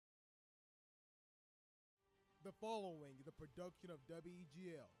The following is a production of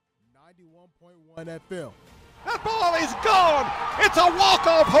WEGL 91.1 FM. That ball is gone. It's a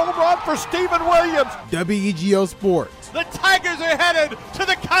walk-off home run for Stephen Williams. WEGL Sports, The Tigers are headed to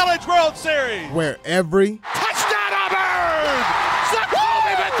the College World Series. where every Touchdown Auburn!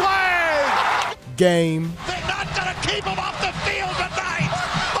 Jacoby McClain! game They're not going to keep him off the field tonight.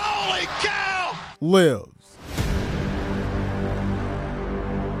 Holy cow! lives.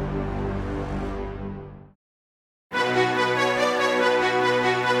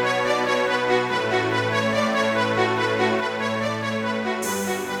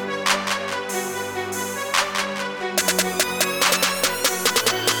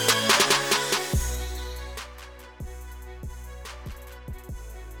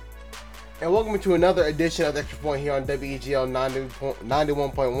 And welcome to another edition of the Xtra Point here on WEGL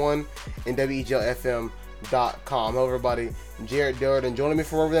 91.1 and WEGLFM.com. Hello everybody, Jared Dillard, and joining me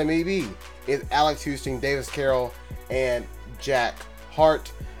from wherever that may be is Alex Husting, Davis Carroll, and Jack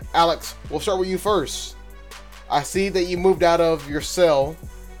Hart. Alex, we'll start with you first. I see that you moved out of your cell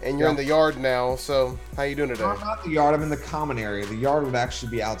and you're in the yard now, so how you doing today? I'm not the yard, I'm in the common area. The yard would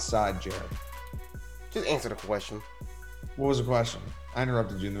actually be outside, Jared. Just answer the question. What was the question? I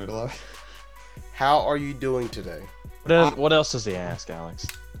interrupted you in the middle of it. How are you doing today? What else does he ask, Alex?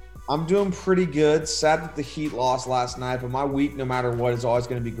 I'm doing pretty good. Sad that the Heat lost last night, but my week, no matter what, is always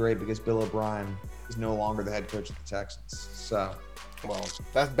going to be great because Bill O'Brien is no longer the head coach of the Texans. So, Well,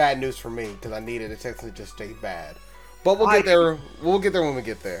 that's bad news for me because I needed the Texans to just stay bad. But we'll get there. We'll get there when we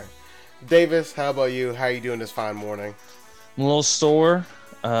get there. Davis, how about you? How are you doing this fine morning? I'm a little sore.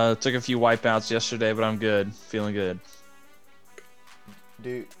 Took a few wipeouts yesterday, but I'm good. Feeling good.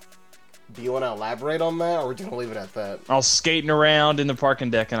 Do you want to elaborate on that, or we're just gonna leave it at that? I was skating around in the parking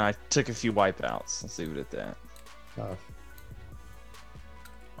deck, and I took a few wipeouts. Let's leave it at that. tough.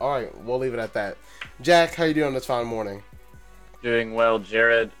 All right, we'll leave it at that. Jack, how you doing this fine morning? Doing well,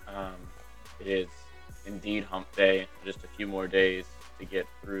 Jared. It is indeed hump day. Just a few more days to get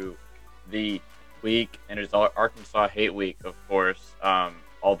through the week, and it's Arkansas Hate Week, of course.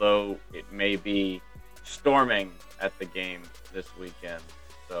 Although it may be storming at the game this weekend,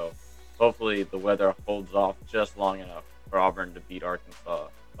 so hopefully the weather holds off just long enough for Auburn to beat Arkansas.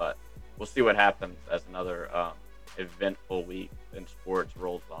 But we'll see what happens as another eventful week in sports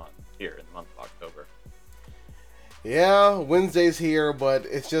rolls on here in the month of October. Yeah, Wednesday's here, but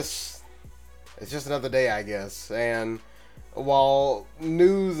it's just another day, I guess. And while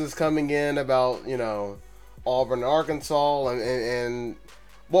news is coming in about, Auburn and Arkansas and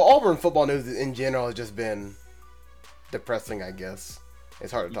Auburn football news in general has just been depressing, I guess.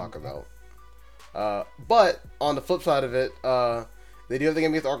 It's hard to talk about. But on the flip side of it, they do have the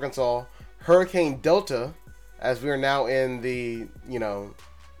game against Arkansas. Hurricane Delta, as we are now in the,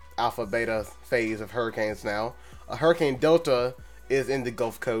 alpha beta phase of hurricanes now. Hurricane Delta is in the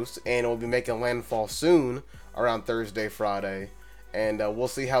Gulf Coast and will be making landfall soon around Thursday, Friday. And we'll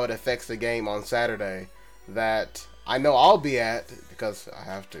see how it affects the game on Saturday that I know I'll be at because I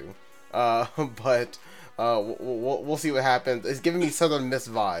have to. But we'll see what happens. It's giving me Southern Miss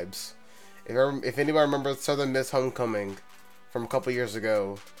vibes. If anybody remembers Southern Miss Homecoming from a couple years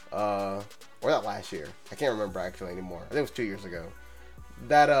ago, or that last year, I can't remember actually anymore. I think it was 2 years ago.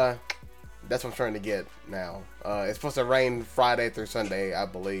 That's what I'm trying to get now. It's supposed to rain Friday through Sunday, I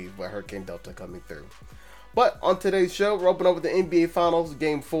believe, with Hurricane Delta coming through. But on today's show, we're opening up with the NBA Finals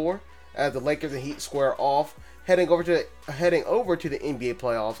Game 4 as the Lakers and Heat square off, heading over to the NBA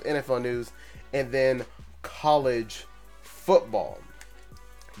playoffs, NFL news, and then college football.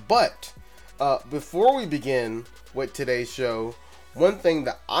 But before we begin with today's show, one thing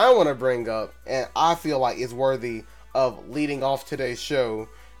that I want to bring up, and I feel like is worthy of leading off today's show,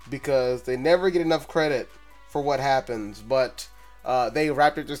 because they never get enough credit for what happens, but they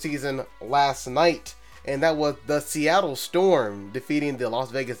wrapped up their season last night, and that was the Seattle Storm defeating the Las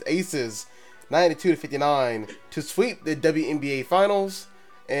Vegas Aces 92-59 to sweep the WNBA Finals,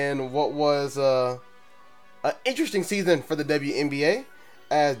 and what was an interesting season for the WNBA,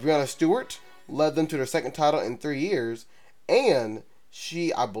 as Breanna Stewart led them to their second title in 3 years, and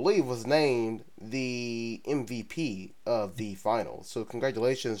she, I believe, was named the MVP of the finals. So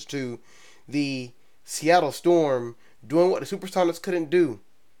congratulations to the Seattle Storm doing what the Supersonics couldn't do,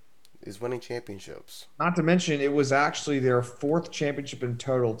 is winning championships. Not to mention, it was actually their fourth championship in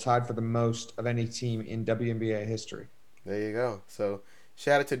total, tied for the most of any team in WNBA history. There you go. So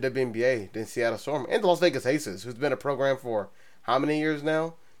shout out to WNBA, the Seattle Storm, and the Las Vegas Aces, who's been a program for how many years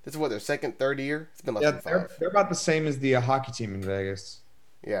now? This is what, their second, third year? It's been less than 5. They're about the same as the hockey team in Vegas.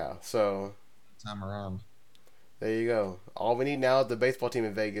 Yeah, so Time around. there you go. All we need now is the baseball team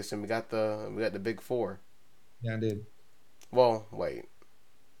in Vegas, and we got the big four. Yeah, I did. Well, wait.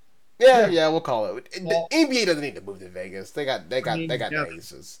 Yeah, Yeah. we'll call it. The Well, NBA doesn't need to move to Vegas. They got yeah, the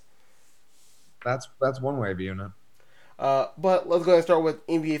Aces. that's one way of viewing it. But let's go ahead and start with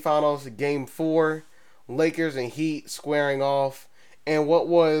NBA Finals Game 4. Lakers and Heat squaring off. And what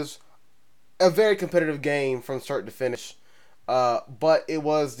was a very competitive game from start to finish. But it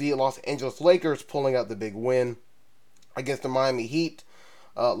was the Los Angeles Lakers pulling out the big win against the Miami Heat.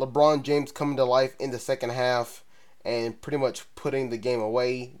 LeBron James coming to life in the second half and pretty much putting the game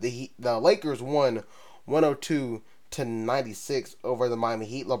away. The Lakers won 102-96 over the Miami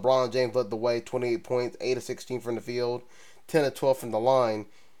Heat. LeBron James led the way, 28 points, 8 of 16 from the field, 10 of 12 from the line,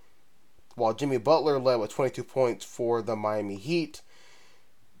 while Jimmy Butler led with 22 points for the Miami Heat.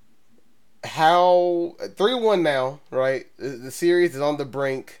 How 3-1 now, right? The series is on the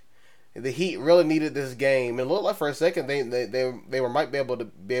brink. The Heat really needed this game. It looked like for a second they might be able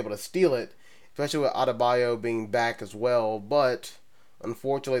to steal it, especially with Adebayo being back as well. But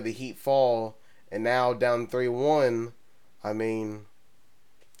unfortunately, the Heat fall and now down 3-1. I mean,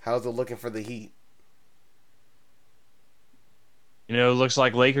 how's it looking for the Heat? You know, it looks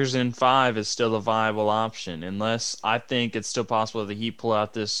like Lakers in 5 is still a viable option, unless I think it's still possible the Heat pull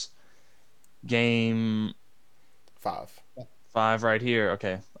out this game 5 right here.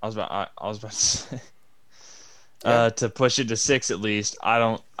 Okay, I was about to say to push it to 6 at least.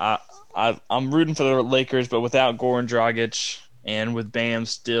 I'm rooting for the Lakers, but without Goran Dragic and with Bam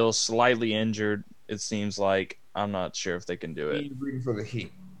still slightly injured, it seems like I'm not sure if they can do it. You're rooting for the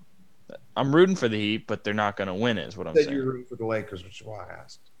Heat. I'm rooting for the Heat, but they're not going to win. Is what I'm Said saying. you're rooting for the Lakers, which is why I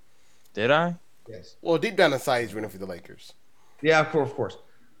asked. Did I? Yes. Well, deep down inside, he's rooting for the Lakers. Yeah, of course.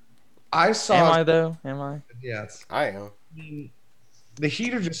 I saw. Am I though? Am I? Yes. I am. I mean, the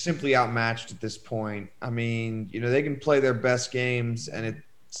Heat are just simply outmatched at this point. I mean, they can play their best games, and it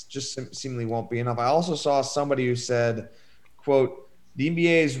just seemingly won't be enough. I also saw somebody who said, "quote The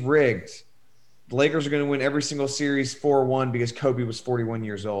NBA is rigged. The Lakers are going to win every single series 4-1 because Kobe was 41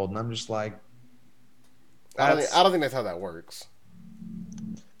 years old." And I'm just like, I don't think that's how that works.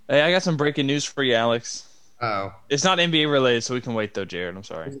 Hey, I got some breaking news for you, Alex. oh. It's not NBA related, so we can wait though, Jared. I'm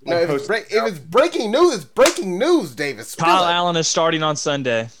sorry. No, if it's breaking news, it's breaking news, Davis. Spill Kyle it. Allen is starting on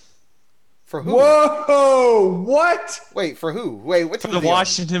Sunday For who? Whoa! What? Wait, for who? Wait, what for team the is he on?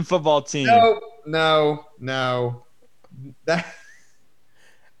 Washington football team. No. That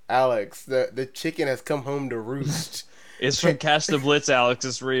Alex, the chicken has come home to roost. It's from Catch the Blitz, Alex.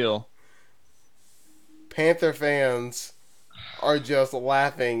 It's real. Panther fans are just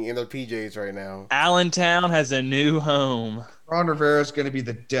laughing in their PJs right now. Allentown has a new home. Ron Rivera is going to be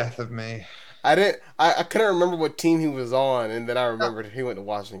the death of me. I couldn't remember what team he was on, and then I remembered he went to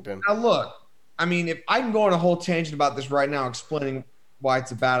Washington. Now look, I mean, if I can go on a whole tangent about this right now, explaining why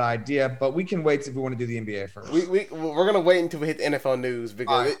it's a bad idea, but we can wait if we want to do the NBA first. We're gonna wait until we hit the NFL news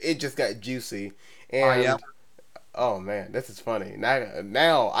because Right. it just got juicy. And yeah. oh man, this is funny.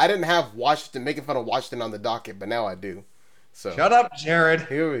 Now I didn't have Washington making fun of Washington on the docket, but now I do. So Shut up, Jared.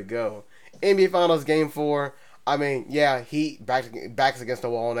 here we go. NBA Finals Game 4. I mean, yeah, Heat backs against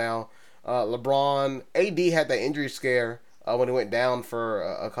the wall now. LeBron, AD had that injury scare when he went down for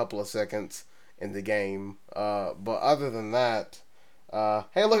a couple of seconds in the game. But other than that,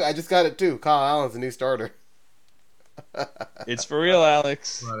 hey, look, I just got it too. Kyle Allen's the new starter. It's for real,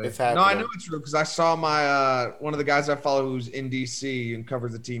 Alex. It's No, happening. I know it's true because I saw my one of the guys I follow who's in DC and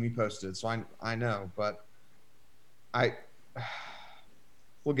covers the team he posted, so I know, but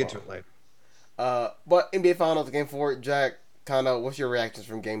we'll get to it later. But NBA Finals Game 4, Jack, kind of, what's your reactions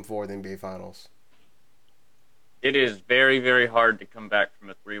from Game 4 of the NBA Finals? It is very, very hard to come back from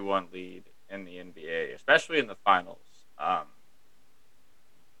a 3-1 lead in the NBA, especially in the finals. I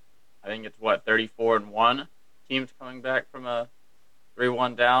think it's 34-1 teams coming back from a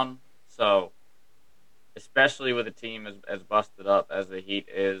 3-1 down. So, especially with a team as busted up as the Heat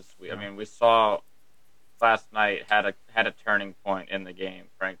is, we saw last night had a turning point in the game,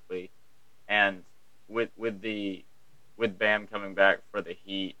 frankly, and with Bam coming back for the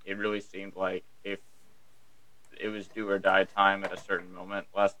Heat, it really seemed like if it was do or die time at a certain moment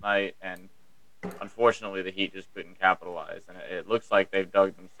last night, and unfortunately the Heat just couldn't capitalize, and it looks like they've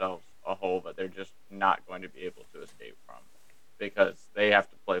dug themselves a hole that they're just not going to be able to escape from because they have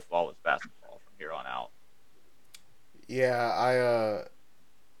to play flawless basketball from here on out. Yeah,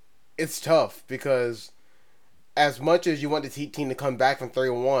 it's tough because as much as you want this Heat team to come back from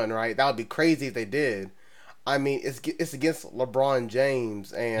 3-1, right? That would be crazy if they did. I mean, it's against LeBron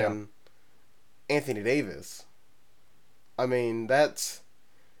James and Anthony Davis. I mean, that's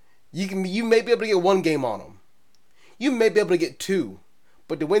you may be able to get one game on them. You may be able to get two,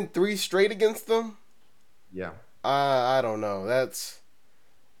 but to win 3 straight against them, Yeah. I don't know.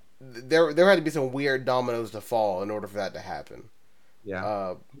 There had to be some weird dominoes to fall in order for that to happen. Yeah.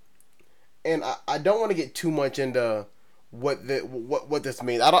 Uh, and I don't want to get too much into what this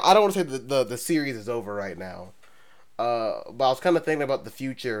means. I don't want to say the series is over right now. But I was kind of thinking about the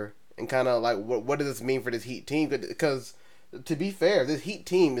future and kind of like what does this mean for this Heat team? Because to be fair, this Heat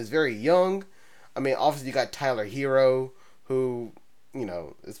team is very young. I mean, obviously you got Tyler Hero, who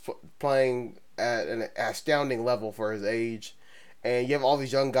is playing at an astounding level for his age, and you have all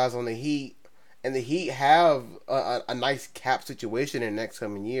these young guys on the Heat, and the Heat have a nice cap situation in the next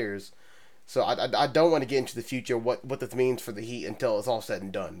coming years. So I don't want to get into the future what this means for the Heat until it's all said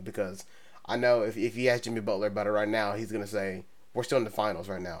and done, because I know if you ask Jimmy Butler about it right now, he's gonna say we're still in the finals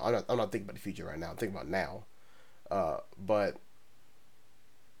right now. I'm not thinking about the future right now. I'm thinking about now. But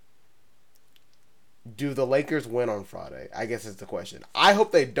do the Lakers win on Friday? I guess is the question. I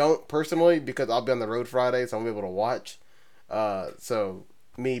hope they don't personally, because I'll be on the road Friday, so I'll be able to watch. So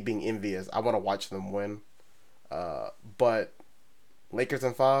me being envious, I want to watch them win. But Lakers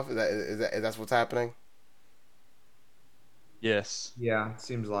in 5, is that what's happening? Yes. Yeah,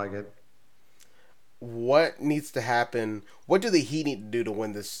 seems like it. What needs to happen? What do the Heat need to do to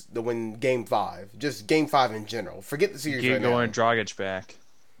win this? To win Game 5, just Game 5 in general. Forget the series Keep right going now. Dragic back.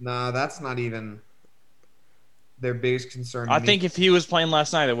 Nah, that's not even their biggest concern to I me. think if he was playing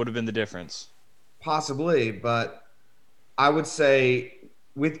last night, that would have been the difference. Possibly, but I would say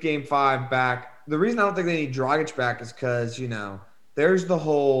with Game 5 back, the reason I don't think they need Dragic back is because, there's the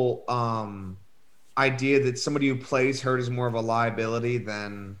whole idea that somebody who plays hurt is more of a liability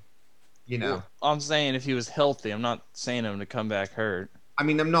than, Well, I'm saying if he was healthy. I'm not saying him to come back hurt. I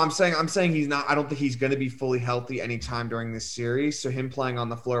mean, I'm saying he's not. I don't think he's going to be fully healthy anytime during this series. So him playing on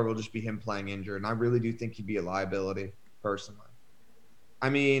the floor will just be him playing injured, and I really do think he'd be a liability personally. I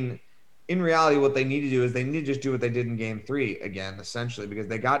mean, in reality, what they need to do is they need to just do what they did in Game 3 again, essentially, because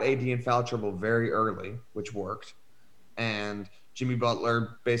they got AD in foul trouble very early, which worked, and Jimmy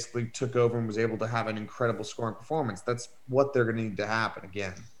Butler basically took over and was able to have an incredible scoring performance. That's what they're going to need to happen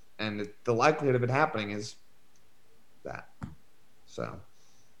again, and the likelihood of it happening is that. So.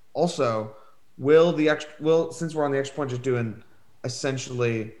 Also, since we're on the extra point, just doing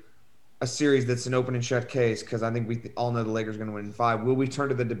essentially a series that's an open and shut case, because I think we all know the Lakers are going to win in 5. Will we turn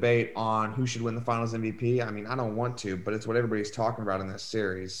to the debate on who should win the Finals MVP? I mean, I don't want to, but it's what everybody's talking about in this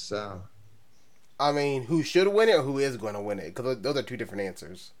series. So I mean, who should win it or who is going to win it? Because those are two different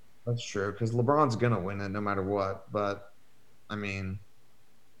answers. that's true, because LeBron's going to win it no matter what. But I mean,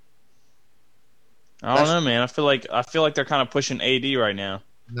 I don't know, man. I feel like they're kind of pushing AD right now.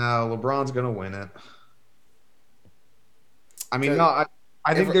 no, LeBron's going to win it. I mean, no, Cause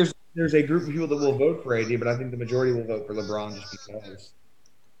I think if, there's a group of people that will vote for AD, but I think the majority will vote for LeBron just because.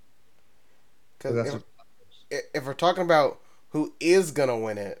 cause That's if, what, if we're talking about who is going to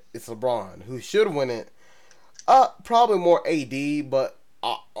win it, it's LeBron. Who should win it? Probably more AD, but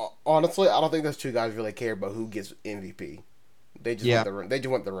honestly, I don't think those two guys really care about who gets MVP. They just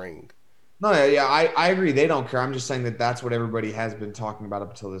want the ring. no, yeah, I agree. They don't care. I'm just saying that that's what everybody has been talking about up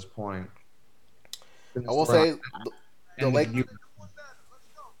until this point. I will say the End of Lake, year.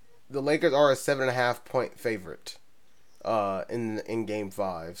 the Lakers are a 7.5 point favorite in Game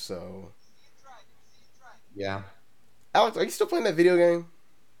 5. So, Yeah. Alex, are you still playing that video game?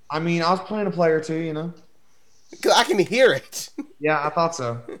 I mean, I was playing a player too. Because I can hear it. Yeah, I thought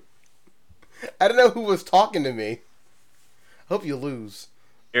so. I don't know who was talking to me. Hope you lose.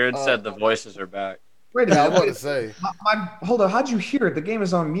 Jared said the voices are back. Wait a Yeah, I minute. was about to say. Hold on. How'd you hear it? The game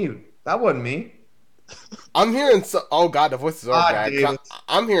is on mute. That wasn't me. I'm hearing oh god, the voices are back. Davis.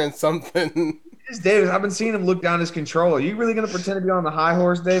 I'm hearing something. It's Davis. I've been seeing him look down his controller. You really gonna pretend to be on the high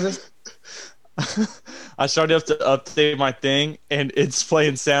horse, Davis? I started to update my thing, and it's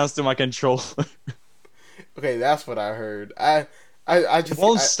playing sounds through my controller. Okay, that's what I heard. I just It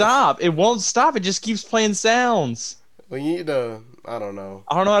won't stop. It won't stop. It just keeps playing sounds. Well, you need to. I don't know.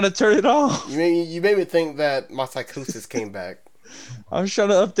 I don't know how to turn it off. You made me think that my psychosis came back. I was trying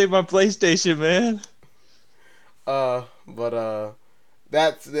to update my PlayStation, man. But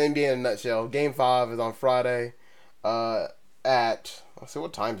that's the NBA in a nutshell. Game 5 is on Friday. At let's see,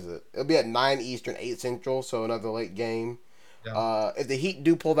 what time is it? It'll be at 9 Eastern, 8 Central. So another late game. Yeah. If the Heat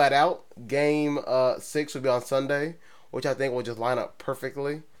do pull that out, Game 6 will be on Sunday, which I think will just line up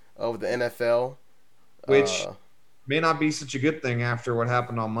perfectly with the NFL. Which may not be such a good thing after what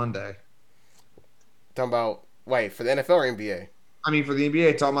happened on Monday. Talking about for the NFL or NBA? I mean, for the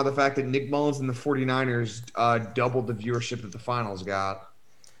NBA, talking about the fact that Nick Mullins and the 49ers doubled the viewership that the finals got.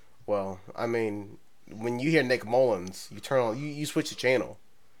 Well, I mean, when you hear Nick Mullins, you turn on, you switch the channel.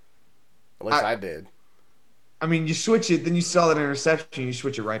 At least I did. I mean, you switch it, then you saw that interception, you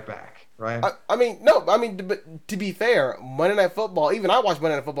switch it right back, right? I mean, no, I mean, but to be fair, Monday Night Football, even I watched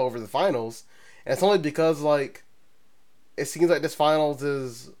Monday Night Football over the finals, and it's only because, like, it seems like this finals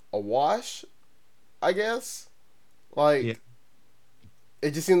is a wash, I guess. Like, Yeah.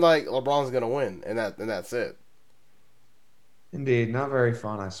 it just seems like LeBron's gonna win, and that's it. Indeed, not very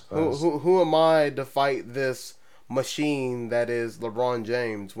fun, I Who suppose. who who am I to fight this machine that is LeBron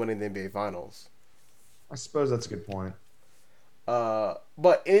James winning the NBA Finals? I suppose that's a good point.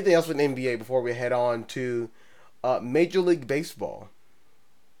 But anything else with the NBA before we head on to Major League Baseball?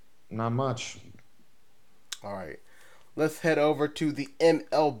 Not much. All right, let's head over to the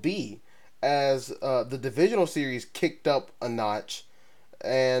MLB as the divisional series kicked up a notch,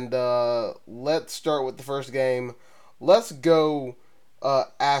 and let's start with the first game. Let's go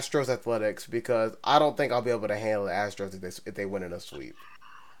Astros Athletics because I don't think I'll be able to handle the Astros if they win in a sweep.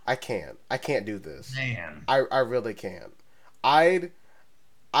 I can't. I can't do this. Man. I really can't. I'd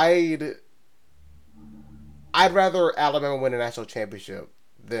I'd I'd rather Alabama win a national championship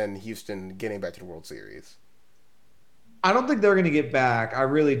than Houston getting back to the World Series. I don't think they're going to get back. I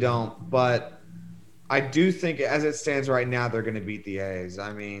really don't. But I do think, as it stands right now, they're going to beat the A's.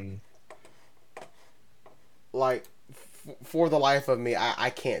 I mean, Like for the life of me, I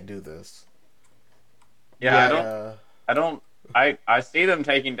can't do this. Yeah, I don't. I see them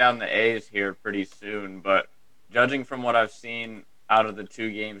taking down the A's here pretty soon, but judging from what I've seen out of the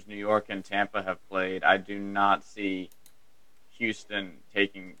two games New York and Tampa have played, I do not see Houston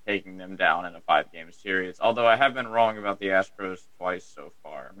taking them down in a 5-game series. Although I have been wrong about the Astros twice so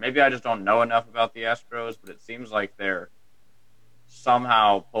far. Maybe I just don't know enough about the Astros, but it seems like they're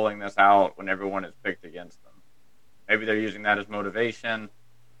somehow pulling this out when everyone is picked against them. Maybe they're using that as motivation.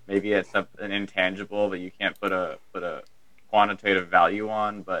 Maybe it's an intangible that you can't put a quantitative value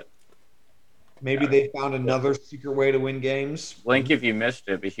on, but maybe they found another secret way to win games. blink if you missed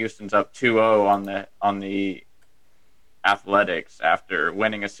it, but Houston's up 2-0 on the Athletics after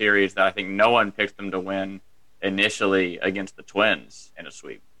winning a series that I think no one picked them to win initially against the Twins in a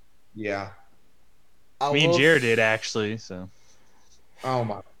sweep. Yeah. Me and Jared did actually. So Oh,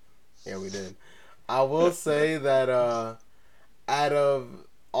 my. Yeah, we did. I will say that out of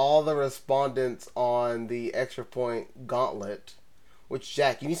all the respondents on the Extra Point Gauntlet, which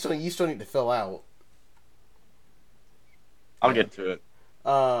Jack, you still need to fill out. I'll get to it.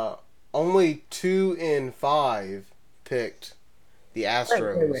 Only 2 in 5 picked the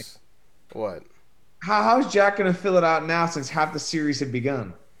Astros. Wait. What? How's Jack going to fill it out now since half the series had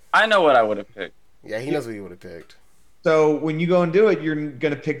begun? I know what I would have picked. Yeah, he knows what he would have picked. So when you go and do it, you're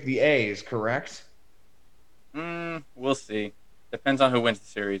going to pick the A's, correct? We'll see. Depends on who wins the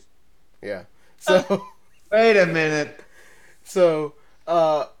series. Yeah. So Wait a minute. so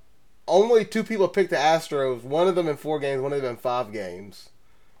only 2 people picked the Astros. One of them in 4 games. One of them in 5 games.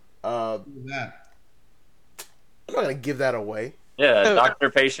 Who's that? I'm not gonna give that away. Yeah,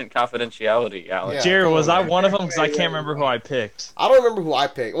 doctor-patient confidentiality, Alex. Yeah. Jared, was I one of them? Because I Wait, can't remember who I picked. I don't remember who I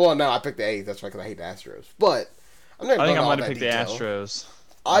picked. Well, no, I picked the A's. That's right, because I hate the Astros. But I'm not. I think I might might have picked the Astros.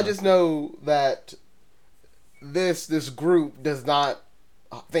 I just know that this group does not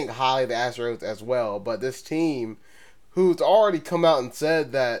think highly of the Astros as well. But this team, who's already come out and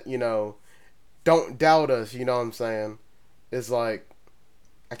said that, don't doubt us. You know what I'm saying? Is like,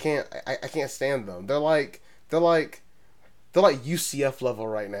 I can't stand them. They're like UCF level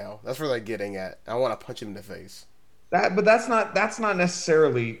right now. That's where they're getting at. I want to punch him in the face. But that's not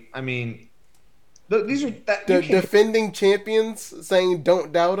necessarily. I mean, these are that The you can't- defending champions saying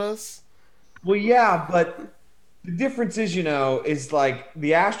don't doubt us. Well, yeah, but the difference is like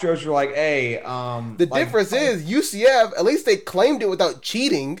the Astros were like, hey, The difference is UCF, at least they claimed it without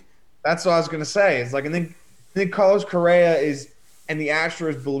cheating. That's what I was gonna say. It's like, and then Carlos Correa and the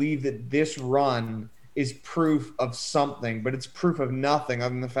Astros believe that this run is proof of something, but it's proof of nothing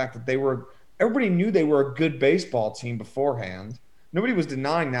other than the fact that everybody knew they were a good baseball team beforehand. Nobody was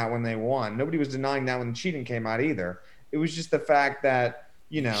denying that when they won. Nobody was denying that when the cheating came out either. It was just the fact that,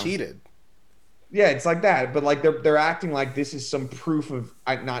 Cheated. Yeah, it's like that. But like they're acting like this is some proof of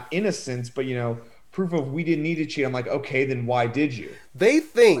not innocence, but proof of we didn't need to cheat. I'm like, okay, then why did you? They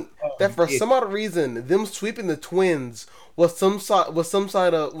think that for some odd reason, them sweeping the Twins was some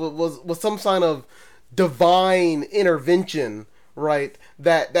sign of divine intervention, right?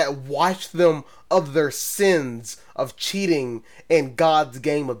 That washed them of their sins of cheating in God's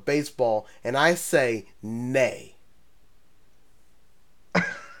game of baseball, and I say nay.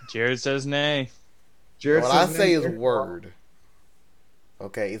 Jared says nay. Jared What I says say no. is word.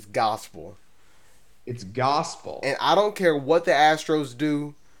 Okay, it's gospel. It's gospel. And I don't care what the Astros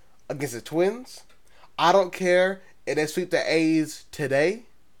do against the Twins. I don't care if they sweep the A's today,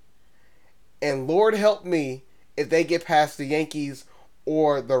 and Lord help me if they get past the Yankees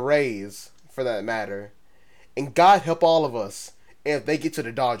or the Rays, for that matter. And God help all of us if they get to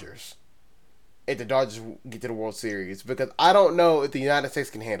the Dodgers. If the Dodgers get to the World Series. Because I don't know if the United States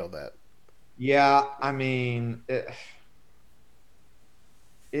can handle that. Yeah, I mean,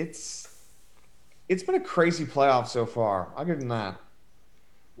 it's been a crazy playoff so far. I'll give them that.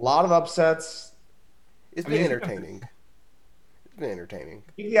 A lot of upsets. It's been entertaining. It's been entertaining.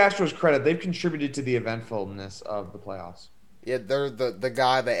 Give the Astros credit. They've contributed to the eventfulness of the playoffs. Yeah, they're the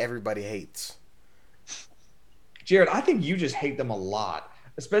guy that everybody hates. Jared, I think you just hate them a lot,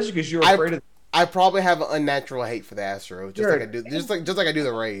 especially because you're afraid of. I probably have an unnatural hate for the Astros, just like I do, just like I do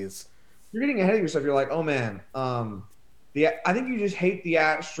the Rays. You're getting ahead of yourself. You're like, oh man, I think you just hate the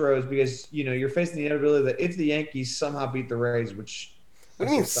Astros because you're facing the inevitability that if the Yankees somehow beat the Rays, which. What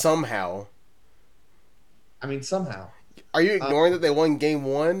do you mean somehow? I mean somehow. Are you ignoring that they won Game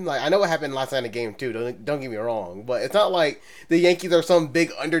 1? Like I know what happened last night in Game 2. Don't get me wrong, but it's not like the Yankees are some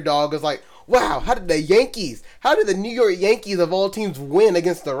big underdog. It's like, wow, how did the New York Yankees of all teams win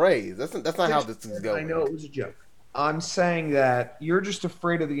against the Rays? That's not how this is going. I know it was a joke. I'm saying that you're just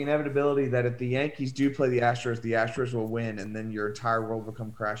afraid of the inevitability that if the Yankees do play the Astros will win, and then your entire world will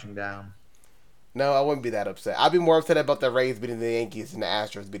come crashing down. No, I wouldn't be that upset. I'd be more upset about the Rays beating the Yankees than the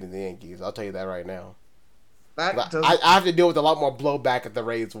Astros beating the Yankees. I'll tell you that right now. I have to deal with a lot more blowback if the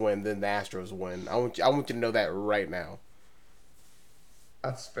Rays win than the Astros win. I want you to know that right now.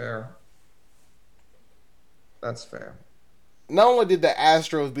 That's fair. That's fair. Not only did the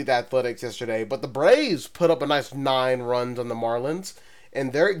Astros beat the Athletics yesterday, but the Braves put up a nice 9 runs on the Marlins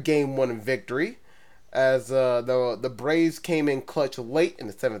in their Game 1 victory. As the Braves came in clutch late in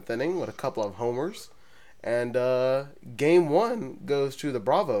the 7th inning with a couple of homers, and Game 1 goes to the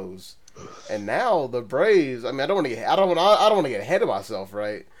Bravos, and now the Braves. I mean, I don't want to get ahead of myself,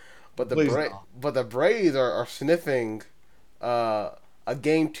 right? But the Braves are sniffing a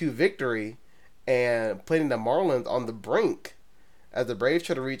Game 2 victory and putting the Marlins on the brink, as the Braves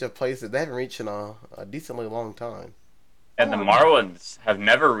try to reach a place that they haven't reached in a decently long time. And the Marlins have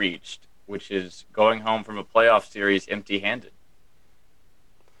never reached, which is going home from a playoff series empty-handed.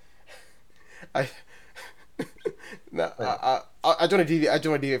 I just want to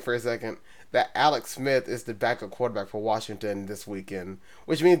deviate for a second. That Alex Smith is the backup quarterback for Washington this weekend,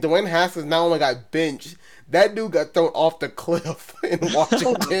 which means Dwayne Haskins not only got benched, that dude got thrown off the cliff in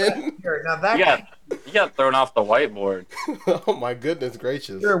Washington. He got thrown off the whiteboard. Oh my goodness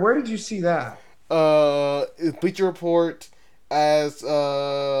gracious! Sure, where did you see that? Bleacher Report, as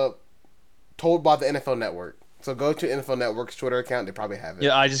told by the NFL Network. So go to NFL Network's Twitter account; they probably have it.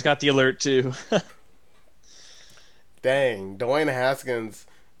 Yeah, I just got the alert too. Dang, Dwayne Haskins.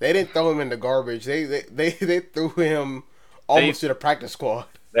 They didn't throw him in the garbage. They threw him almost to the practice squad.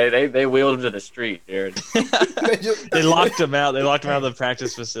 They wheeled him to the street, Jared. They locked him out. They locked him out of the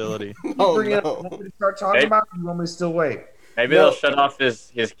practice facility. Oh, Want me to start talking about it, or you want me to still wait? Maybe they'll shut off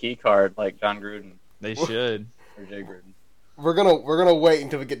his key card like John Gruden. They should. Or Jay Gruden. We're gonna wait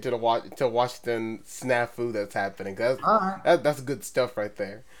until we get to Washington snafu that's happening. That's good stuff right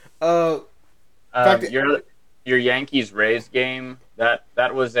there. Your Yankees Rays game,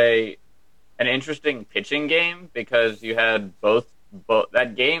 that was an interesting pitching game because you had both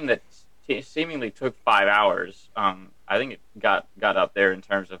that game that seemingly took 5 hours. I think it got up there in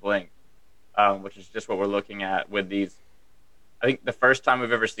terms of length, which is just what we're looking at with these. I think the first time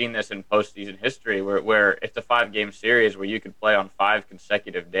we've ever seen this in postseason history, where it's a 5-game series where you could play on 5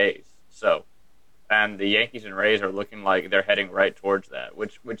 consecutive days. So, and the Yankees and Rays are looking like they're heading right towards that,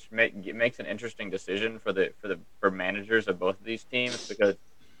 which makes an interesting decision for managers of both of these teams, because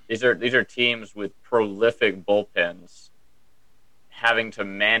these are teams with prolific bullpens having to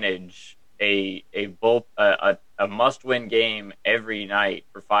manage a must-win game every night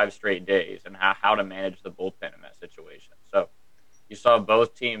for 5 straight days, and how to manage the bullpen in that situation. So you saw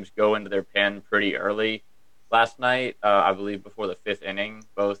both teams go into their pen pretty early last night. I believe before the 5th inning,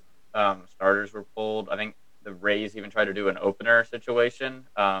 both starters were pulled. I think the Rays even tried to do an opener situation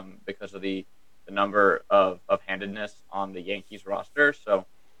because of the number of handedness on the Yankees roster. So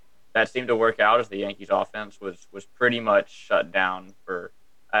that seemed to work out, as the Yankees offense was pretty much shut down for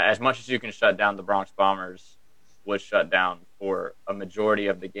as much as you can shut down the Bronx Bombers was shut down for a majority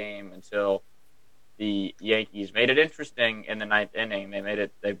of the game until the Yankees made it interesting in the 9th inning.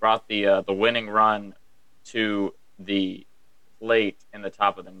 They brought the winning run to the plate in the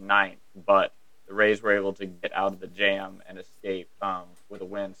top of the 9th, but the Rays were able to get out of the jam and escape with a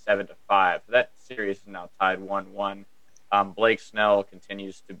win 7-5. So that series is now tied 1-1. Blake Snell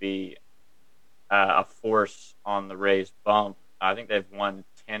continues to be a force on the Rays bump. I think they've won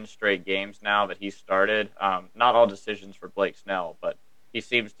 10 straight games now that he started. Not all decisions for Blake Snell, but he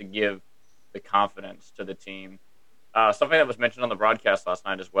seems to give the confidence to the team. Something that was mentioned on the broadcast last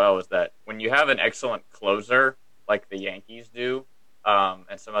night as well is that when you have an excellent closer like the Yankees do,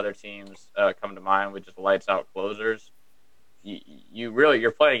 and some other teams come to mind with just lights out closers,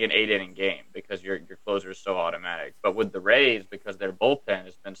 you're playing an 8 inning game because your closer is so automatic. But with the Rays, because their bullpen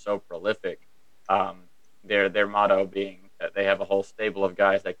has been so prolific, their motto being that they have a whole stable of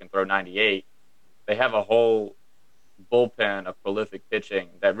guys that can throw 98. They have a whole bullpen of prolific pitching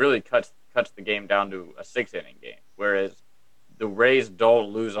that really cuts the game down to a 6 inning game. Whereas the Rays don't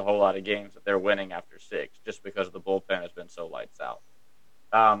lose a whole lot of games that they're winning after 6 just because the bullpen has been so lights out.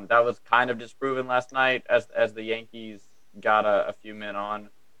 That was kind of disproven last night as the Yankees got a few men on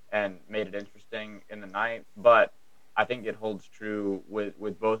and made it interesting in the ninth. But I think it holds true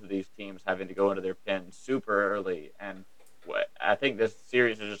with both of these teams having to go into their pen super early. And I think this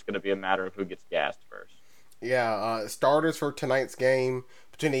series is just going to be a matter of who gets gassed first. Yeah, starters for tonight's game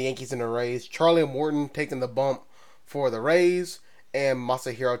between the Yankees and the Rays. Charlie Morton taking the bump for the Rays, and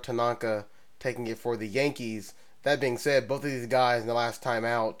Masahiro Tanaka taking it for the Yankees. That being said, both of these guys in the last time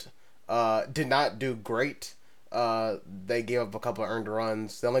out did not do great. They gave up a couple of earned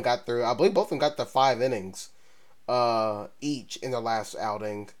runs. They only got through, I believe both of them got to 5 innings each in their last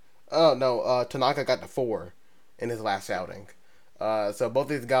outing. Tanaka got to 4 in his last outing. So both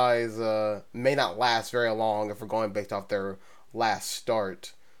these guys may not last very long if we're going based off their last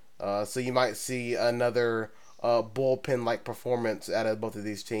start. So you might see another bullpen-like performance out of both of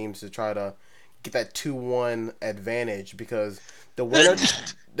these teams to try to get that 2-1 advantage, because the winner,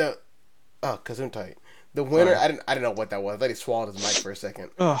 Gesundheit. The winner, I didn't know what that was. I thought he swallowed his mic for a second.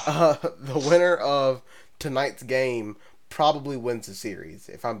 The winner of tonight's game probably wins the series,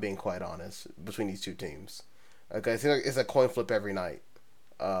 if I'm being quite honest, between these two teams. Okay, it seems like it's a coin flip every night.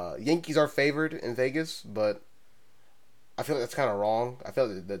 Yankees are favored in Vegas, but I feel like that's kind of wrong. I feel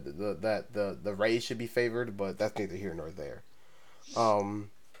like that the Rays should be favored, but that's neither here nor there.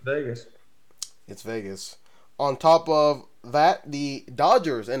 Vegas. It's Vegas. On top of that, the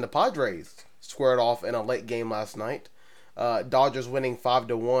Dodgers and the Padres squared off in a late game last night. Dodgers winning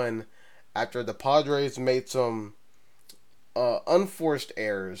 5-1 after the Padres made some unforced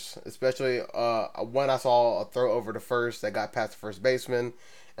errors, especially when I saw a throw over to first that got past the first baseman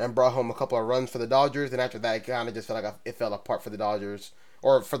and brought home a couple of runs for the Dodgers. And after that, it kind of just felt like it fell apart for the Dodgers,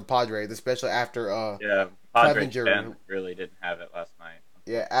 or for the Padres, especially after Padres Ben really didn't have it last night.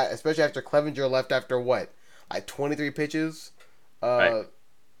 Yeah, especially after Clevenger left after what, like 23 pitches, Right.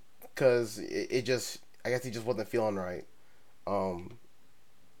 Because it just, I guess he just wasn't feeling right.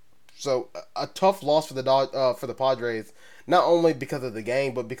 So a tough loss for the Padres, not only because of the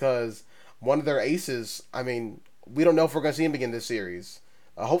game, but because one of their aces. I mean, we don't know if we're going to see him again this series.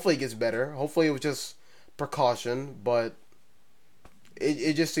 Hopefully, he gets better. Hopefully, it was just precaution, but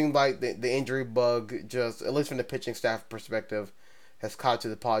it just seemed like the injury bug, just at least from the pitching staff perspective, has caught to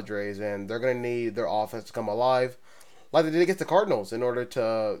the Padres, and they're going to need their offense to come alive, like they did against the Cardinals, in order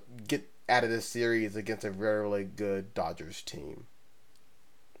to get out of this series against a really good Dodgers team.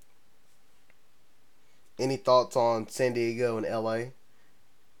 Any thoughts on San Diego and LA?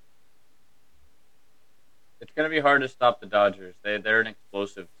 It's going to be hard to stop the Dodgers. They're an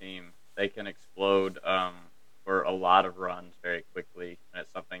explosive team. They can explode for a lot of runs very quickly, and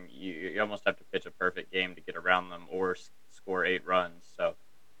it's something you almost have to pitch a perfect game to get around them or score 8 runs. So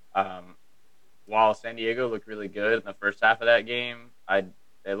while San Diego looked really good in the first half of that game,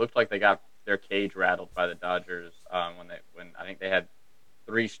 it looked like they got their cage rattled by the Dodgers when I think they had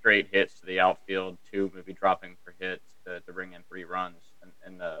 3 straight hits to the outfield, 2 maybe dropping for hits to bring in 3 runs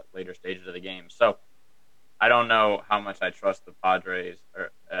in the later stages of the game. So I don't know how much I trust the Padres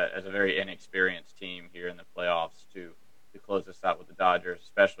as a very inexperienced team here in the playoffs to close this out with the Dodgers,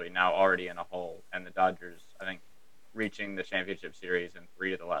 especially now already in a hole, and the Dodgers, I think, reaching the championship series in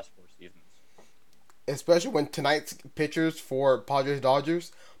 3 of the last 4 seasons. Especially when tonight's pitchers for Padres,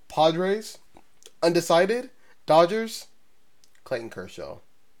 undecided, Dodgers, Clayton Kershaw.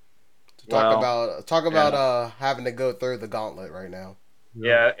 So talk about having to go through the gauntlet right now.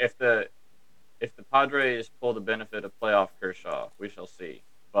 Yeah, if the Padres pull the benefit of playoff Kershaw, we shall see.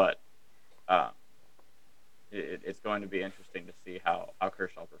 But it's going to be interesting to see how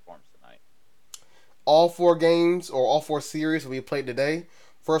Kershaw performs tonight. All 4 games, or all 4 series will be played today.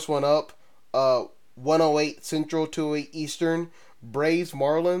 First one up, 108 Central, 208 Eastern, Braves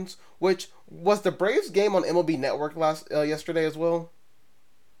Marlins, which was the Braves game on MLB Network yesterday as well.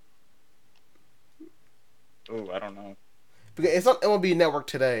 Ooh, I don't know. Because it's on MLB Network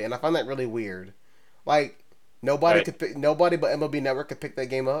today, and I find that really weird. Like Right. nobody but MLB Network could pick that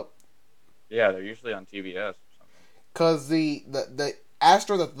game up. Yeah, they're usually on TBS or something. Because the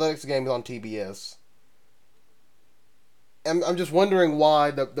Astros Athletics game is on TBS. I'm just wondering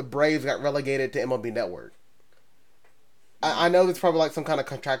why the Braves got relegated to MLB Network. I know there's probably like some kind of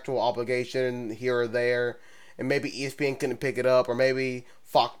contractual obligation here or there, and maybe ESPN couldn't pick it up, or maybe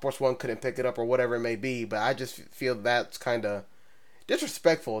Fox Sports 1 couldn't pick it up, or whatever it may be. But I just feel that's kind of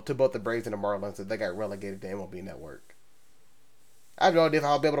disrespectful to both the Braves and the Marlins that they got relegated to MLB Network. I have no idea if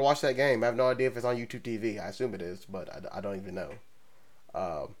I'll be able to watch that game. I have no idea if it's on YouTube TV. I assume it is, but I don't even know.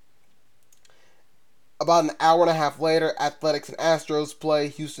 Um, About an hour and a half later, Athletics and Astros play.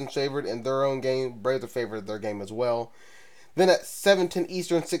 Houston's favored in their own game. Braves are favored in their game as well. Then at 7:10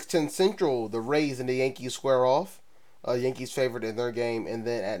 Eastern, 6:10 Central, the Rays and the Yankees square off. Yankees favored in their game. And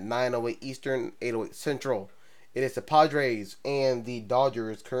then at 9:08 Eastern, 8:08 Central, it is the Padres and the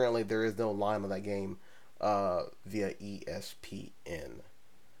Dodgers. Currently, there is no line on that game via ESPN.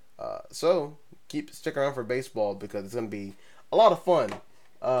 So, stick around for baseball because it's going to be a lot of fun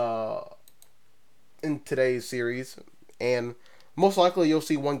in today's series. And most likely, you'll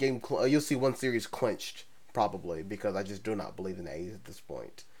see one series clinched. Probably, because I just do not believe in the A's at this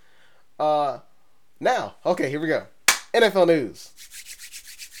point. Now, okay, here we go. NFL news.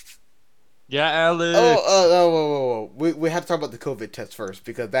 Yeah, Alex. Whoa. We have to talk about the COVID test first,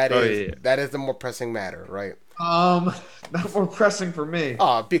 because that is the more pressing matter, right? Not more pressing for me.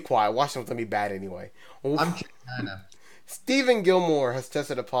 Oh, be quiet. Washington's gonna be bad anyway. I'm kidding. I know. Stephen Gilmore has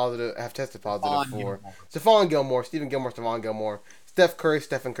tested positive for Stephon Gilmore. Stephen Gilmore, Stephon Gilmore.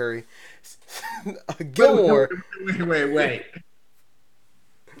 Stephen Curry. Gilmore. Wait.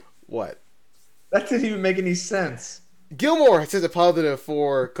 What? That didn't even make any sense. Gilmore has tested positive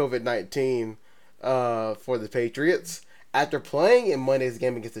for COVID-19 for the Patriots after playing in Monday's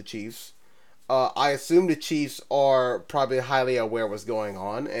game against the Chiefs. I assume the Chiefs are probably highly aware of what's going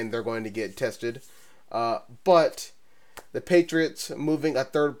on, and they're going to get tested. But the Patriots moving a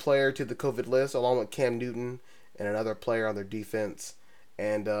third player to the COVID list, along with Cam Newton and another player on their defense.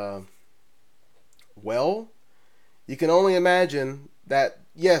 And, you can only imagine that,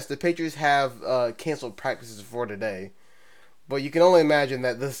 yes, the Patriots have canceled practices for today. But you can only imagine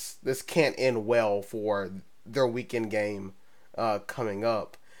that this can't end well for their weekend game coming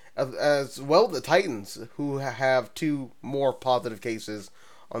up. As well, the Titans, who have 2 more positive cases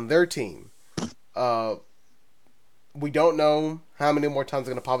on their team. We don't know how many more times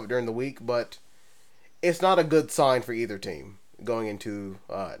they're going to pop up during the week, but it's not a good sign for either team going into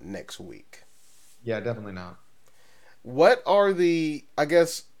next week. Yeah, definitely not. What are I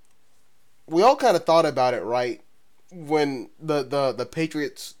guess, we all kind of thought about it, right? When the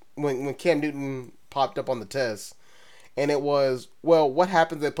Patriots, when Cam Newton popped up on the test, and it was, well, what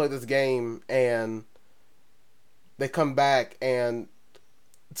happens if they play this game and they come back and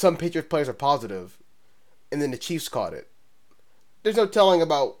some Patriots players are positive, and then the Chiefs caught it? There's no telling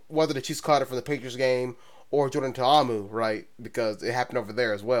about whether the Chiefs caught it from the Patriots game or Jordan Ta'amu, right? Because it happened over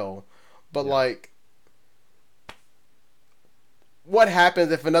there as well. But, what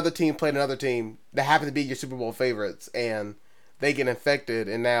happens if another team played another team that happens to be your Super Bowl favorites and they get infected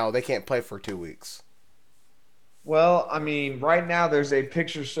and now they can't play for 2 weeks? Well, I mean, right now there's a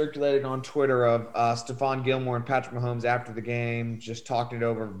picture circulating on Twitter of Stephon Gilmore and Patrick Mahomes after the game, just talking it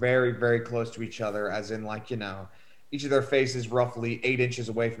over very, very close to each other, as in, like, each of their faces roughly 8 inches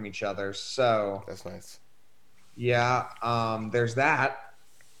away from each other. So that's nice. Yeah, there's that.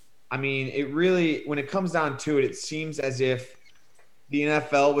 I mean, it really, when it comes down to it, it seems as if the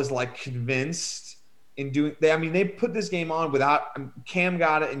NFL was like convinced in doing. They put this game on without Cam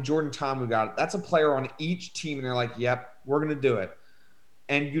got it and Jordan Ta'amu got it. That's a player on each team, and they're like, "Yep, we're gonna do it."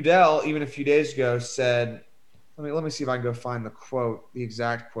 And Goodell, even a few days ago, said, "Let me see if I can go find the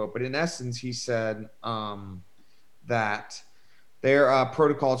exact quote." But in essence, he said that their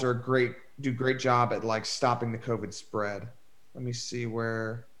protocols do great job at like stopping the COVID spread. Let me see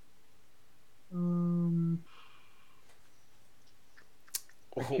where.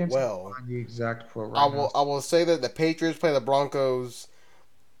 Well, find the exact quote I will say that the Patriots play the Broncos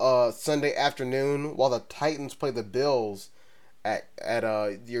Sunday afternoon, while the Titans play the Bills at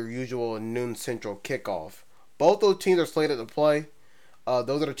your usual noon Central kickoff. Both those teams are slated to play.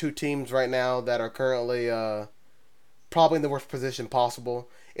 Those are the 2 teams right now that are currently probably in the worst position possible.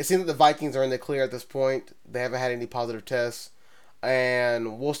 It seems that the Vikings are in the clear at this point. They haven't had any positive tests,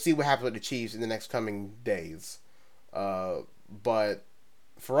 and we'll see what happens with the Chiefs in the next coming days. But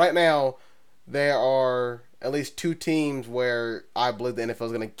for right now, there are at least 2 teams where I believe the NFL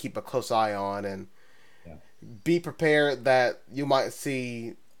is going to keep a close eye on, and be prepared that you might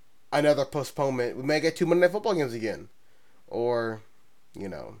see another postponement. We may get 2 Monday Night Football games again, or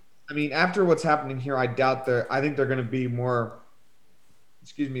I mean, after what's happening here, I doubt I think they're going to be more,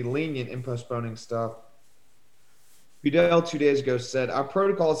 lenient in postponing stuff. Goodell 2 days ago said, "Our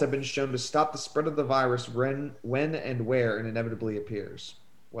protocols have been shown to stop the spread of the virus when and where it inevitably appears."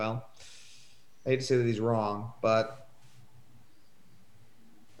 Well, I hate to say that he's wrong, but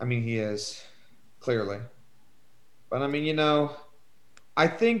I mean, he is, clearly. But I mean, I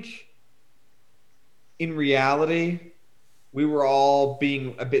think in reality, we were all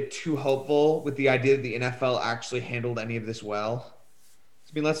being a bit too hopeful with the idea that the NFL actually handled any of this well.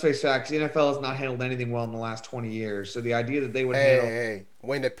 I mean, let's face facts. The NFL has not handled anything well in the last 20 years. So the idea that they would hey,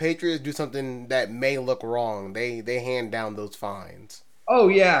 when the Patriots do something that may look wrong, they hand down those fines. Oh,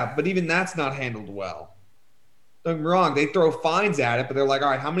 yeah, but even that's not handled well. Don't get me wrong. They throw fines at it, but they're like,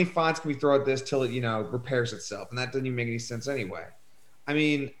 all right, how many fines can we throw at this till it, repairs itself? And that doesn't even make any sense anyway. I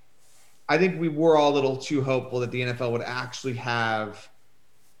mean, I think we were all a little too hopeful that the NFL would actually have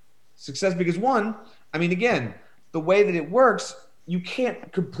success because, one, I mean, again, the way that it works, you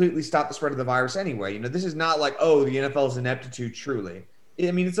can't completely stop the spread of the virus anyway. This is not like, oh, the NFL's ineptitude, truly.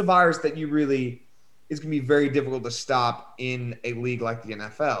 I mean, it's a virus that is going to be very difficult to stop in a league like the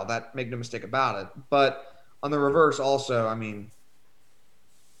NFL. That, make no mistake about it. But on the reverse, also, I mean,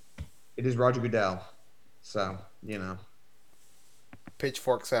 it is Roger Goodell. So,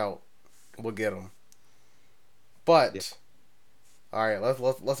 Pitchforks out. We'll get them. But, yeah. All right,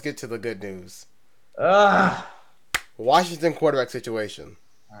 let's get to the good news. Ugh. Washington quarterback situation.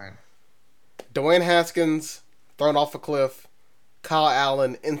 All right. Dwayne Haskins thrown off a cliff. Kyle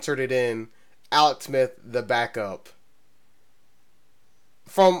Allen inserted in. Alex Smith, the backup.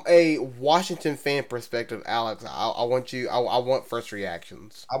 From a Washington fan perspective, Alex, I want first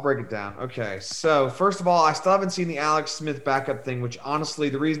reactions. I'll break it down. Okay, so first of all, I still haven't seen the Alex Smith backup thing, which honestly,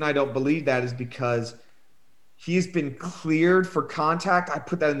 the reason I don't believe that is because he's been cleared for contact. I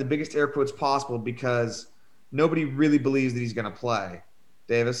put that in the biggest air quotes possible because nobody really believes that he's going to play.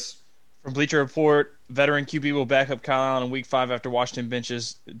 Davis? From Bleacher Report, veteran QB will back up Kyle Allen in Week 5 after Washington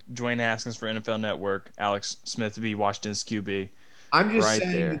benches Dwayne Haskins for NFL Network. Alex Smith to be Washington's QB. I'm just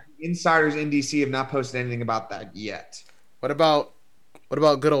saying that the insiders in DC have not posted anything about that yet. What about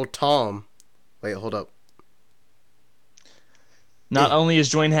good old Tom? Wait, hold up. Not only is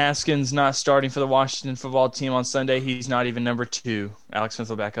Dwayne Haskins not starting for the Washington football team on Sunday, he's not even number 2. Alex Smith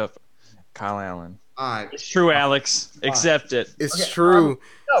will back up Kyle Allen. All right. It's true, Alex. Accept it. It's true.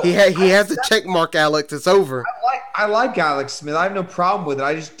 He has the check mark, Alex. It's over. I like Alex Smith. I have no problem with it.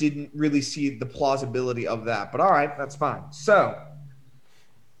 I just didn't really see the plausibility of that. But all right, that's fine. So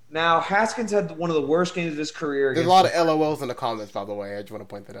now Haskins had one of the worst games of his career. There's a lot of LOLs in the comments, by the way. I just want to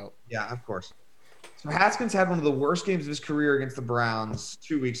point that out. Yeah, of course. So Haskins had one of the worst games of his career against the Browns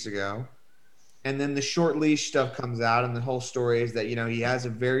 2 weeks ago. And then the short leash stuff comes out, and the whole story is that, he has a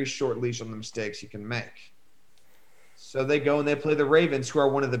very short leash on the mistakes he can make. So they go and they play the Ravens, who are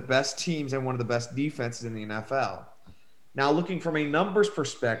one of the best teams and one of the best defenses in the NFL. Now, looking from a numbers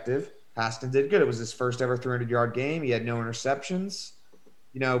perspective, Haskins did good. It was his first ever 300-yard game. He had no interceptions.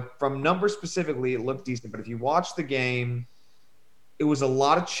 From numbers specifically, it looked decent. But if you watch the game, it was a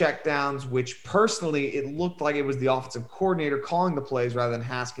lot of checkdowns, which personally it looked like it was the offensive coordinator calling the plays rather than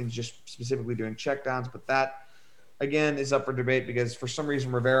Haskins just specifically doing checkdowns. But that, again, is up for debate because for some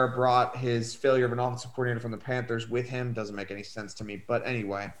reason Rivera brought his failure of an offensive coordinator from the Panthers with him. Doesn't make any sense to me. But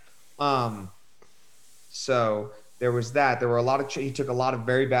anyway, so there was that. There were a lot of he took a lot of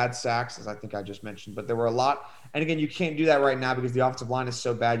very bad sacks, as I think I just mentioned. But there were a lot. And again, you can't do that right now because the offensive line is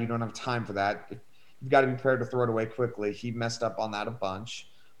so bad you don't have time for that. You've got to be prepared to throw it away quickly. He messed up on that a bunch.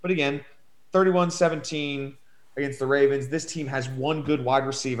 But again, 31-17 against the Ravens. This team has one good wide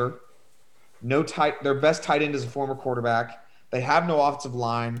receiver. Their best tight end is a former quarterback. They have no offensive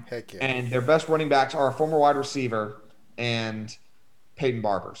line. Heck yeah. And their best running backs are a former wide receiver and Peyton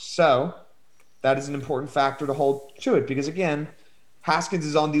Barber. So that is an important factor to hold to it because, again, Haskins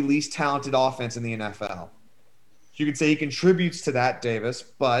is on the least talented offense in the NFL. You could say he contributes to that, Davis,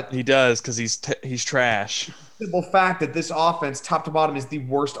 but he does because he's trash. Simple fact that this offense, top to bottom, is the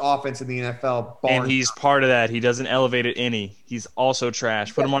worst offense in the NFL. And he's part of that. He doesn't elevate it any. He's also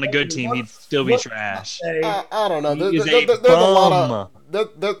trash. Put him on a good team, he'd still be trash. I don't know. He's a lot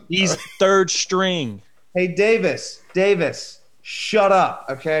of. He's third string. Hey, Davis, shut up.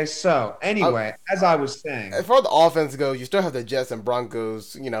 Okay, so anyway, as I was saying, as far as the offense goes, you still have the Jets and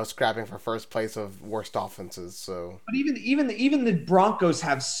Broncos, scrapping for first place of worst offenses. So, but even the Broncos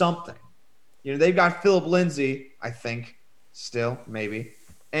have something. They've got Philip Lindsay, I think, still maybe,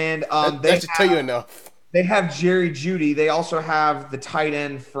 and that should tell you enough. They have Jerry Jeudy. They also have the tight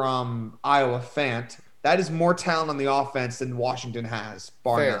end from Iowa, Fant. That is more talent on the offense than Washington has,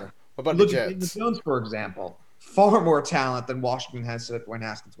 bar none. Fair. What about the Look at Daniel Jets? Jones, for example. Far more talent than Washington has to Dwayne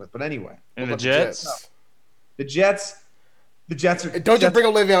Haskins with. But anyway, What And the about Jets? the Jets, the Jets are. Don't you Jets, bring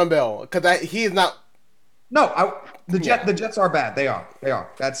up Le'Veon Bell because he is not. no, the Yeah. Jets are bad. They are.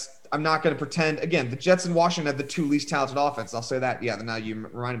 I'm not going to pretend. Again, the Jets and Washington have the two least talented offense. I'll say that. Yeah, now you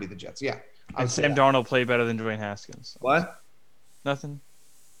reminded me of the Jets. Yeah. I And would say Sam that. Darnold played better than Dwayne Haskins. What? Nothing.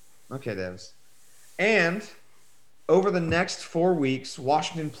 Okay, Davis. And over the next 4 weeks,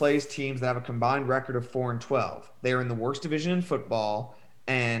 Washington plays teams that have a combined record of 4-12. They are in the worst division in football,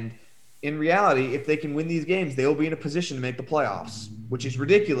 and in reality, if they can win these games, they will be in a position to make the playoffs, which is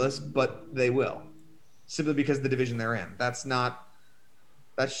ridiculous, but they will, simply because of the division they're in. That's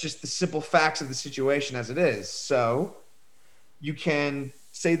just the simple facts of the situation as it is. So you can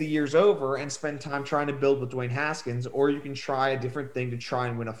say the year's over and spend time trying to build with Dwayne Haskins, or you can try a different thing to try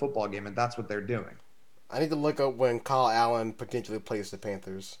and win a football game, and that's what they're doing. I need to look up when Kyle Allen potentially plays the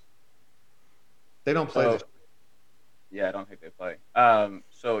Panthers. They don't play So, this. yeah, I don't think they play.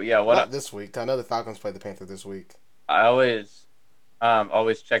 So yeah, Not this week. I know the Falcons play the Panthers this week. I always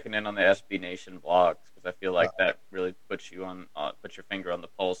checking in on the SB Nation blogs because I feel like that really puts you on put your finger on the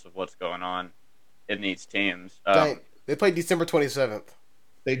pulse of what's going on in these teams. Dang, they play December 27th.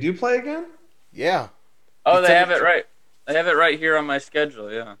 They do play again? Yeah. Oh, they have it right. They have it right here on my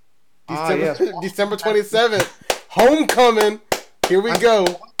schedule. Yeah. December, yes. December 27th. Homecoming. Here we go.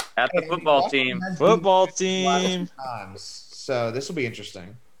 At the football team. Football Last team. times. So this will be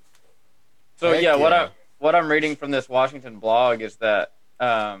interesting. So Heck yeah, yeah. what I'm reading from this Washington blog is that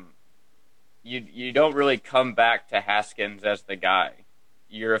you don't really come back to Haskins as the guy.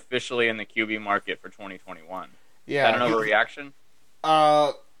 You're officially in the QB market for 2021. Yeah. Is that an overreaction?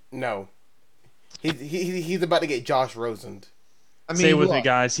 No. He's about to get Josh Rosen. I mean, Say it with me, look,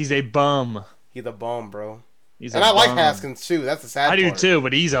 guys. He's a bum. He's a bum, bro. He's And a I like bum. Haskins too. That's the sad I part. do too,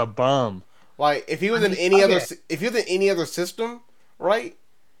 but he's a bum. Like if he was in mean, any okay. if he was in any other system, right?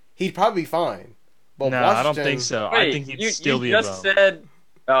 He'd probably be fine. But No, I don't Washington- think so. Wait, I think he'd you still be just a bum. said.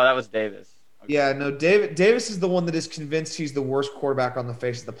 Oh, that was Davis. Okay. Yeah, no, Davis is the one that is convinced he's the worst quarterback on the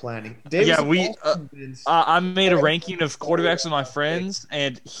face of the planet. Davis Yeah, is we- also convinced. I made a ranking of quarterbacks with my friends,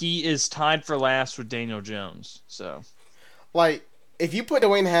 and he is tied for last with Daniel Jones. So Like if you put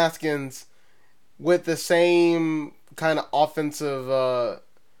Dwayne Haskins with the same kind of offensive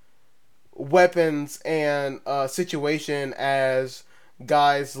weapons and situation as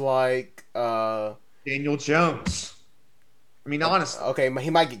guys like Daniel Jones. I mean, honestly. okay, he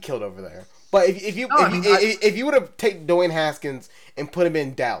might get killed over there. But if you No, I mean, if you would have taken Dwayne Haskins and put him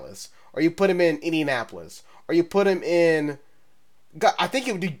in Dallas, or you put him in Indianapolis, or you put him in, I think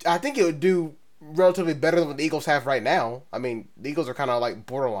it would do relatively better than what the Eagles have right now. I mean, the Eagles are kind of like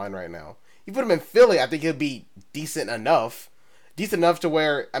borderline right now. You put him in Philly, I think he'll be decent enough to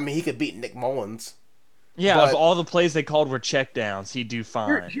where he could beat Nick Mullins. yeah, But- of all the plays they called were checkdowns, he'd do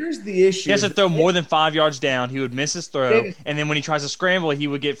fine. Here's the issue. He has to throw more than 5 yards down. He would miss his throw, Davis- and then when he tries to scramble, he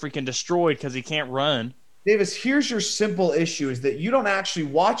would get freaking destroyed because he can't run. Davis, here's your simple issue: is that you don't actually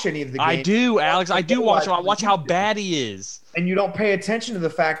watch any of the games. I do, Alex. I do watch him. I watch how bad he is. And you don't pay attention to the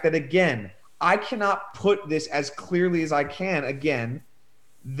fact that, again, I cannot put this as clearly as I can. Again,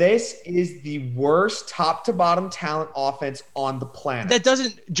 this is the worst top-to-bottom talent offense on the planet. That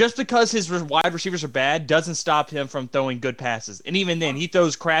doesn't just because his wide receivers are bad doesn't stop him from throwing good passes. And even then, he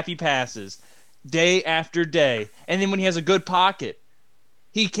throws crappy passes day after day. And then when he has a good pocket,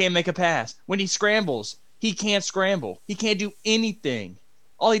 he can't make a pass. When he scrambles, he can't scramble. He can't do anything.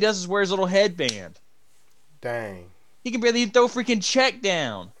 All he does is wear his little headband. Dang. He can barely even throw a freaking check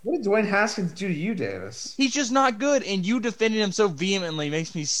down. What did Dwayne Haskins do to you, Davis? He's just not good, and you defending him so vehemently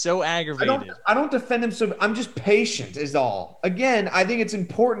makes me so aggravated. I don't defend him so. I'm just patient, is all. Again, I think it's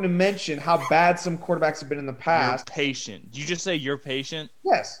important to mention how bad some quarterbacks have been in the You're past. patient. You just say you're patient?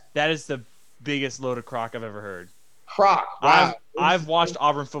 Yes, That is the biggest load of crock I've ever heard. Croc. Wow. I've watched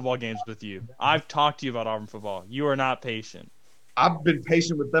Auburn football games with you. I've talked to you about Auburn football. You are not patient. I've been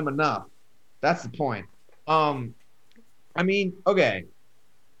patient with them enough. That's the point. I mean, okay.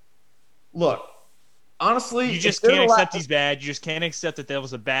 Look, honestly, You if just they're can't the accept la- he's bad. You just can't accept that that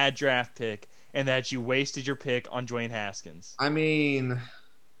was a bad draft pick and that you wasted your pick on Dwayne Haskins. I mean,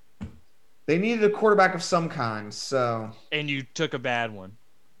 they needed a quarterback of some kind, so And you took a bad one.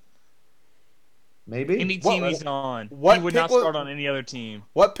 maybe. Any What- team he's on, what he would pick not was- start on any other team.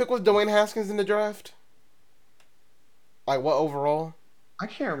 What pick was Dwayne Haskins in the draft? Like what overall? I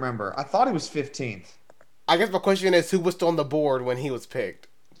can't remember. I thought he was 15th. I guess my question is who was still on the board when he was picked?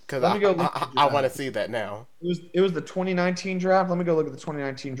 because Let me go look at the I want to draft. see that now. It was the 2019 draft. Let me go look at the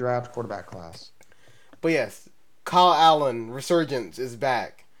 2019 draft quarterback class. But yes, Kyle Allen resurgence is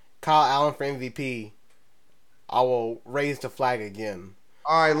back. Kyle Allen for MVP. I will raise the flag again.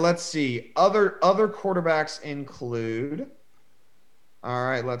 All right, let's see. Other quarterbacks include. All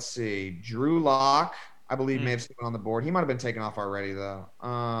right, let's see. Drew Lock, I believe, may have been on the board. He might have been taken off already, though.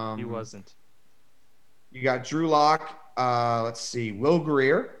 He wasn't. You got Drew Lock. Let's see. Will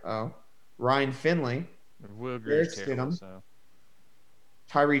Greer. Oh. Ryan Finley. Will Greer's Eric terrible, Stidham. so.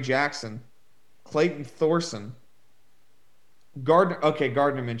 Tyree Jackson. Clayton Thorson. Gardner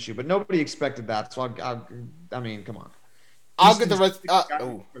Minshew, but nobody expected that. So I mean, come on. I'll get the rest.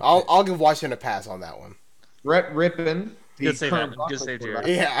 I'll give Washington a pass on that one. Brett Rippon. Good save, Jared.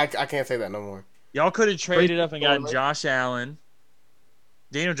 Yeah, I can't say that no more. Y'all could have traded up and gotten Josh Allen.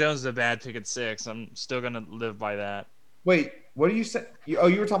 Daniel Jones is a bad pick at 6. I'm still gonna live by that. Wait, what do you say? You were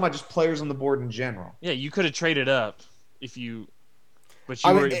talking about just players on the board in general. Yeah, you could have traded up if you. But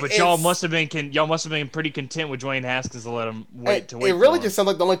y'all must have been pretty content with Dwayne Haskins to let him wait. It really just sounds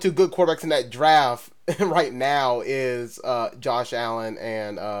like the only two good quarterbacks in that draft right now is Josh Allen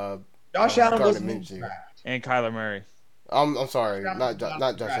and Josh Allen Gardner wasn't in the Minshew. draft. and Kyler Murray. I'm sorry, not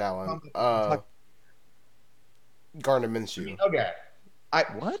Josh Allen. Gardner Minshew. Okay.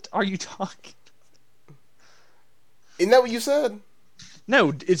 What are you talking? Isn't that what you said?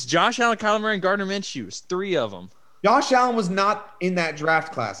 No, it's Josh Allen, Kyler Murray, and Gardner Minshew. It's 3 of them. Josh Allen was not in that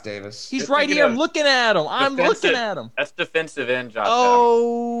draft class, Davis. He's right here. I'm looking at him. I'm looking at him. That's defensive end, Josh Allen.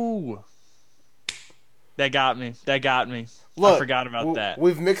 Oh. That got me. Look, I forgot about that.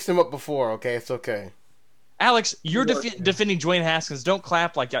 We've mixed him up before, okay? It's okay. Alex, you're defending Dwayne Haskins. Don't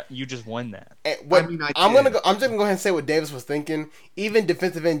clap like you just won that. I'm just gonna go ahead and say what Davis was thinking. Even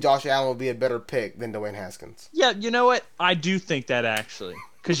defensive end Josh Allen will be a better pick than Dwayne Haskins. Yeah, you know what? I do think that actually.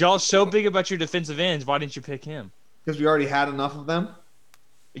 Because y'all so big about your defensive ends, why didn't you pick him? Because we already had enough of them.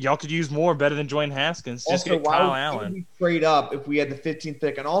 Y'all could use more better than Dwayne Haskins. Just Also, get Kyle why Allen. would we trade up if we had the 15th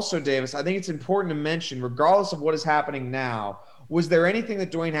pick? And also, Davis, I think it's important to mention, regardless of what is happening now, was there anything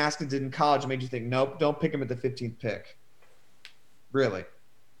that Dwayne Haskins did in college that made you think, nope, don't pick him at the 15th pick? Really?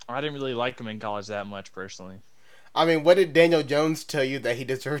 I didn't really like him in college that much, personally. I mean, what did Daniel Jones tell you that he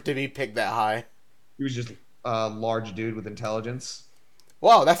deserved to be picked that high? He was just a large dude with intelligence.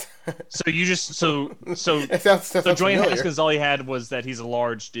 Wow, that's So you just so Dwayne Dwayne Haskins, all he had was that he's a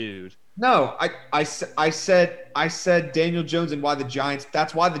large dude. No, I said Daniel Jones and why the Giants.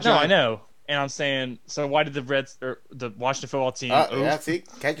 That's why the Giants. No, I know, and I'm saying, so why did the Washington football team? yeah, see,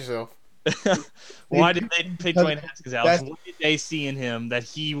 catch yourself. Why did they pick Dwayne Haskins, Alex? What did they see in him that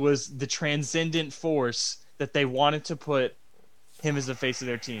he was the transcendent force that they wanted to put him as the face of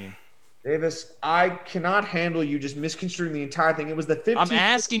their team? Davis, I cannot handle you just misconstruing the entire thing. It was the 15th. I'm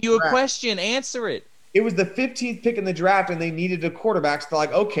asking you a question. Answer it. It was the 15th pick in the draft, and they needed a quarterback. So they're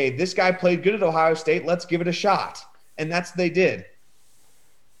like, okay, this guy played good at Ohio State. Let's give it a shot. And that's what they did.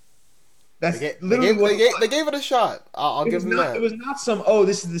 That's literally they gave it a shot. I'll give them that. It was not some,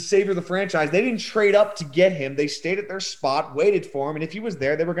 this is the savior of the franchise. They didn't trade up to get him. They stayed at their spot, waited for him, and if he was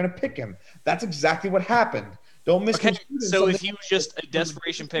there, they were going to pick him. That's exactly what happened. Don't misconstrue. Okay, so if he was just a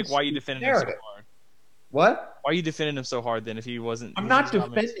desperation pick, why are you defending him so hard? What? Why are you defending him so hard then if he wasn't? I'm not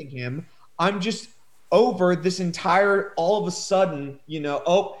defending him. I'm just over this entire, all of a sudden,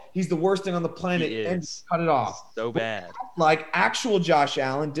 he's the worst thing on the planet, and cut it off. So bad. Like actual Josh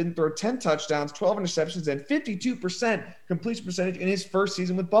Allen didn't throw 10 touchdowns, 12 interceptions, and 52% completion percentage in his first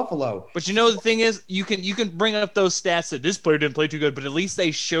season with Buffalo. But the thing is, you can bring up those stats that this player didn't play too good, but at least they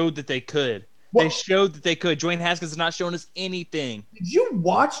showed that they could. They showed that they could. Dwayne Haskins has not shown us anything. Did you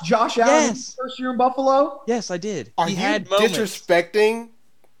watch Josh Allen's first year in Buffalo? Yes, I did. Are you disrespecting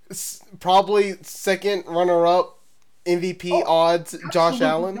probably second runner-up MVP odds Josh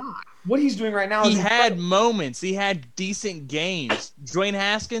Allen? Not. What he's doing right now is he had moments. He had decent games. Dwayne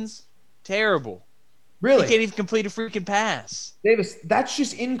Haskins, terrible. Really? He can't even complete a freaking pass. Davis, that's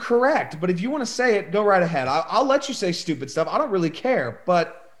just incorrect. But if you want to say it, go right ahead. I'll let you say stupid stuff. I don't really care.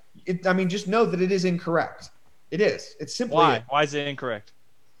 But just know that it is incorrect. It is. It's simply why? Why is it incorrect?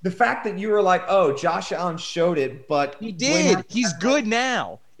 The fact that you were like, "Oh, Josh Allen showed it," but he did. He's good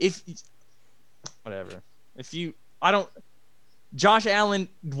now. Josh Allen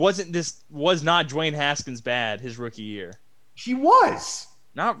was not Dwayne Haskins bad his rookie year. He was.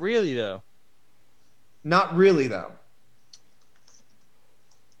 Not really though. Not really though.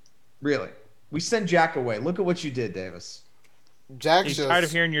 Really. We sent Jack away. Look at what you did, Davis. He's tired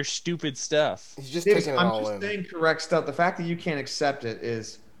of hearing your stupid stuff. He's just Davis, taking it all in. I'm just saying correct stuff. The fact that you can't accept it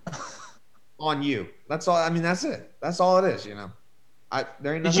is on you. That's all. I mean, that's it. That's all it is,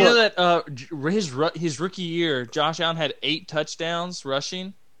 There ain't Did nothing. you know that his rookie year, Josh Allen had 8 touchdowns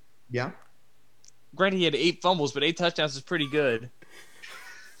rushing? Yeah. Granted, he had 8 fumbles, but 8 touchdowns is pretty good.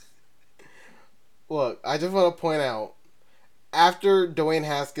 Look, I just want to point out, after Dwayne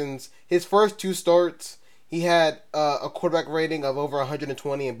Haskins, his first 2 starts, he had a quarterback rating of over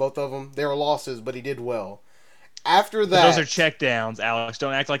 120 in both of them. They were losses, but he did well. After that, Those are checkdowns, Alex.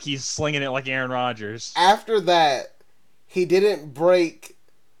 Don't act like he's slinging it like Aaron Rodgers. After that, he didn't break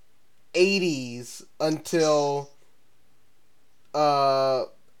 80s until a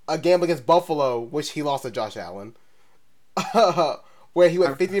game against Buffalo, which he lost to Josh Allen, where he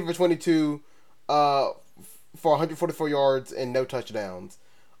went 15 for 22 for 144 yards and no touchdowns.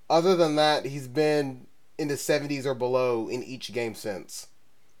 Other than that, he's been in the 70s or below in each game since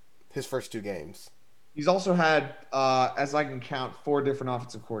his first 2 games. He's also had, as I can count, 4 different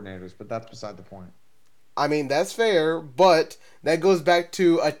offensive coordinators, but that's beside the point. I mean, that's fair, but that goes back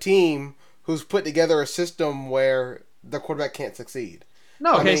to a team who's put together a system where the quarterback can't succeed.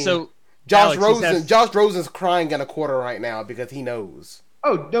 No, Okay, I mean, so Josh Alex, Rosen's crying in a quarter right now because he knows.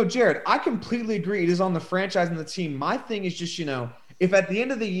 Oh, no, Jared, I completely agree. It is on the franchise and the team. My thing is just, if at the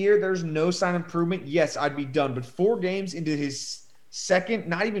end of the year there's no sign of improvement, yes, I'd be done. But 4 games into his second,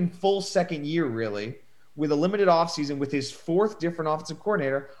 not even full second year, really, with a limited offseason, with his 4th different offensive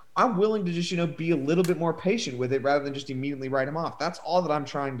coordinator, I'm willing to just, be a little bit more patient with it rather than just immediately write him off. That's all that I'm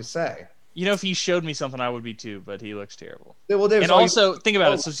trying to say. if he showed me something, I would be too, but he looks terrible. Well, And also, think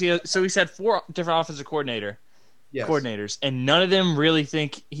about it. So he's had 4 different offensive coordinators, and none of them really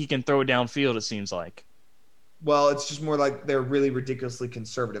think he can throw it downfield, it seems like. Well, it's just more like they're really ridiculously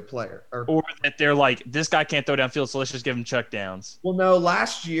conservative player. Or that they're like, this guy can't throw downfield, so let's just give him check downs. Well, no,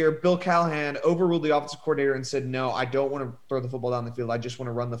 last year, Bill Callahan overruled the offensive coordinator and said, no, I don't want to throw the football down the field. I just want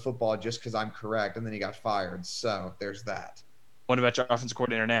to run the football just because I'm correct. And then he got fired. So there's that. What about your offensive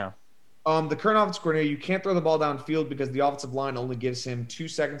coordinator now? The current offensive coordinator, you can't throw the ball downfield because the offensive line only gives him 2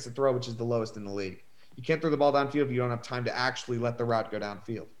 seconds to throw, which is the lowest in the league. You can't throw the ball downfield if you don't have time to actually let the route go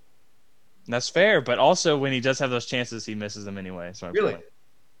downfield. That's fair, but also when he does have those chances, he misses them anyway. So Really?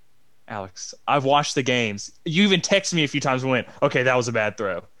 Alex, I've watched the games. You even texted me a few times and went, okay, that was a bad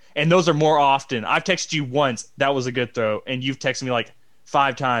throw. And those are more often. I've texted you once, that was a good throw. And you've texted me like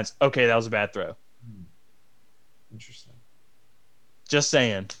 5 times, okay, that was a bad throw. Interesting. Just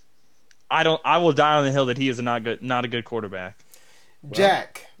saying. I will die on the hill that he is not a good quarterback.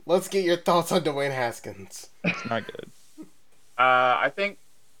 Jack, let's get your thoughts on Dwayne Haskins. Not good. I think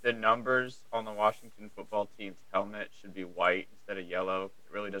the numbers on the Washington football team's helmet should be white instead of yellow.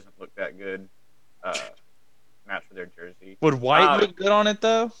 It really doesn't look that good. Match for their jersey. Would white look good on it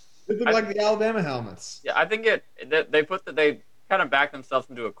though? It looked like the Alabama helmets. Yeah, I think they kind of back themselves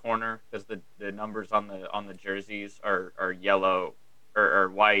into a corner because the numbers on the jerseys are yellow or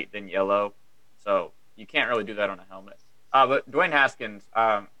white then yellow, so you can't really do that on a helmet. But Dwayne Haskins,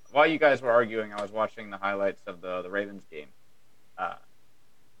 while you guys were arguing, I was watching the highlights of the Ravens game.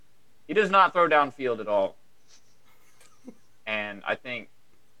 He does not throw downfield at all, and I think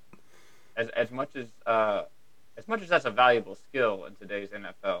as much as that's a valuable skill in today's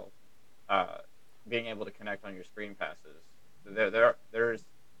NFL, being able to connect on your screen passes, there's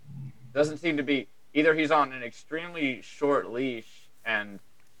doesn't seem to be either he's on an extremely short leash and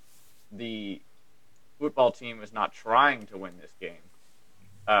the football team is not trying to win this game,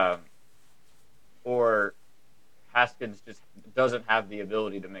 or Haskins just doesn't have the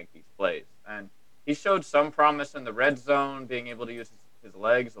ability to make these plays. And he showed some promise in the red zone, being able to use his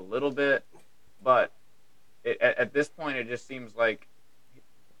legs a little bit, but at this point it just seems like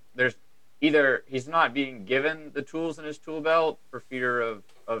there's either he's not being given the tools in his tool belt for fear of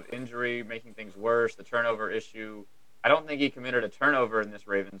injury, making things worse, the turnover issue. I don't think he committed a turnover in this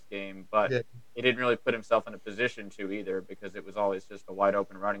Ravens game, but he didn't really put himself in a position to either because it was always just a wide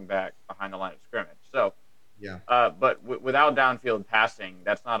open running back behind the line of scrimmage. So, but without downfield passing,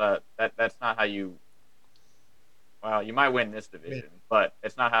 that's not how you. Well, you might win this division, but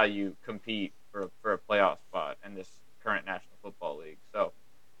it's not how you compete for a playoff spot in this current National Football League. So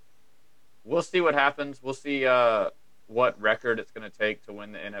we'll see what happens. We'll see what record it's going to take to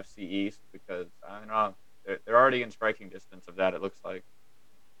win the NFC East because I don't know. They're already in striking distance of that, it looks like.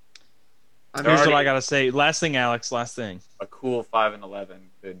 Here's what I got to say. Last thing, Alex. Last thing. A cool 5-11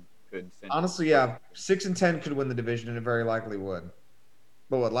 could send. Honestly, yeah. 6-10 could win the division, and it very likely would.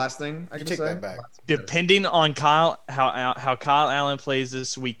 But what, last thing I can take say? that back. Depending on how Kyle Allen plays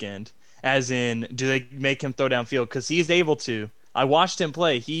this weekend, as in, do they make him throw downfield? Because he's able to. I watched him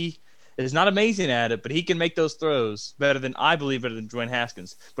play. He is not amazing at it, but he can make those throws better than Dwayne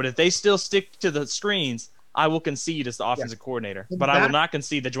Haskins. But if they still stick to the screens, I will concede as the offensive coordinator, but I will not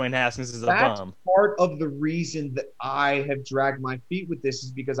concede that Dwayne Haskins is a bum. Part of the reason that I have dragged my feet with this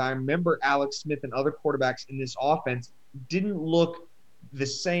is because I remember Alex Smith and other quarterbacks in this offense didn't look the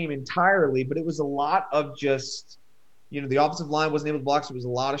same entirely, but it was a lot of just, the offensive line wasn't able to block, so it was a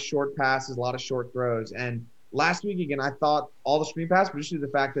lot of short passes, a lot of short throws. And last week, again, I thought all the screen passes, but just the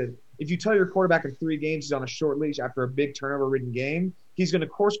fact that if you tell your quarterback in 3 games he's on a short leash after a big turnover-ridden game, he's going to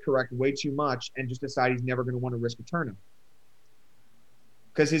course correct way too much and just decide he's never going to want to risk a turnover.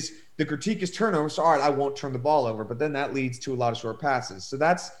 Because the critique is turnover, so all right, I won't turn the ball over, but then that leads to a lot of short passes. So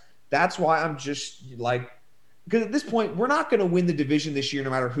that's why I'm just like, because at this point, we're not going to win the division this year no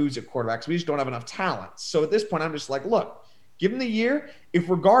matter who's at quarterback, we just don't have enough talent. So at this point, I'm just like, look, give him the year. If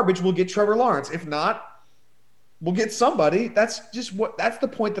we're garbage, we'll get Trevor Lawrence. If not, we'll get somebody. That's the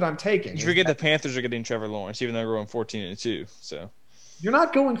point that I'm taking. You forget the Panthers are getting Trevor Lawrence, even though they're going 14-2. So you're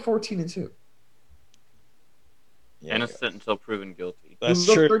not going 14-2. Yeah, innocent until proven guilty. That's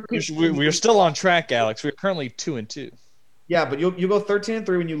true. We're still on track, Alex. We're currently 2-2. Yeah, but you'll go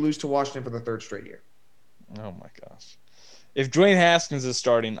 13-3 when you lose to Washington for the 3rd straight year. Oh my gosh! If Dwayne Haskins is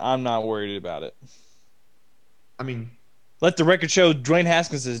starting, I'm not worried about it. I mean, let the record show Dwayne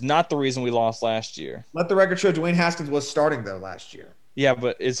Haskins is not the reason we lost last year. Let the record show Dwayne Haskins was starting though last year. Yeah,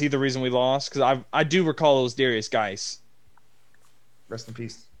 but is he the reason we lost? Because I do recall it was Darius Geis. Rest in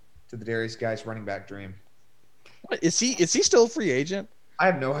peace to the Darius Geis running back dream. What, is he still a free agent? I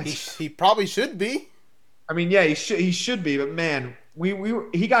have no idea. He probably should be. I mean, yeah, he should be, but man,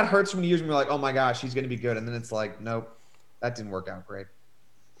 he got hurt so many years and we were like, oh my gosh, he's going to be good, and then it's like, nope, that didn't work out great.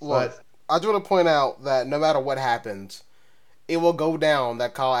 Look, I just want to point out that no matter what happens, it will go down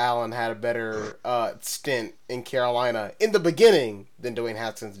that Kyle Allen had a better stint in Carolina in the beginning than Dwayne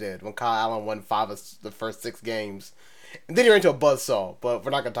Haskins did when Kyle Allen won 5 of the first 6 games. And then he ran into a buzzsaw, but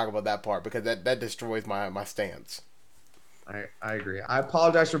we're not going to talk about that part because that destroys my stance. I agree. I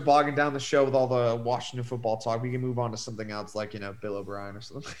apologize for bogging down the show with all the Washington football talk. We can move on to something else like, Bill O'Brien or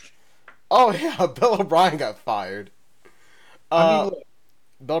something. Oh, yeah, Bill O'Brien got fired. Bill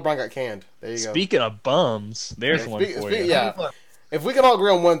O'Brien got canned. There you go. Speaking of bums, there's one for you. Yeah. If we can all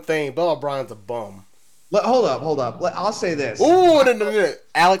agree on one thing, Bill O'Brien's a bum. Hold up. I'll say this. Ooh, no.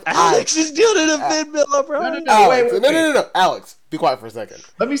 Alex is still to defend Bill O'Brien. No. Alex, be quiet for a second.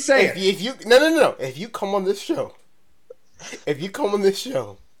 Let me say it. If you come on this show,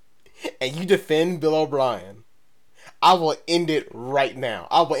 and you defend Bill O'Brien, I will end it right now.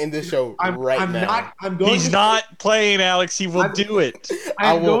 I will end this show now. He's not playing, Alex. He will do it.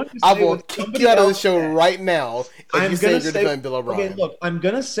 I will kick you out of the show right now if you say you're defending Bill O'Brien. Okay, look, I'm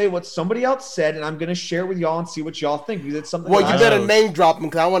going to say what somebody else said, and I'm going to share it with y'all and see what y'all think. Because it's something. Well, you better name drop him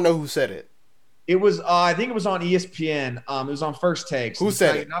because I want to know who said it. It was, I think it was on ESPN. It was on First Takes. Who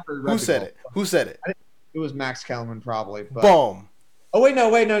said it? Who said it? It was Max Kellerman, probably. But... Bum. Oh, wait,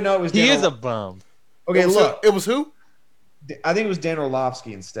 no. It was he is a bum. Okay, look. It was who? I think it was Dan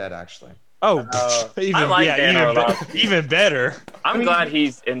Orlovsky instead, actually. Oh, even better. I'm glad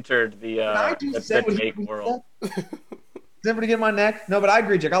he's entered the take world. Is everybody get my neck? No, but I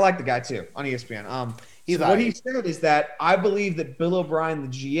agree, Jack. I like the guy, too, on ESPN. What he said is that I believe that Bill O'Brien, the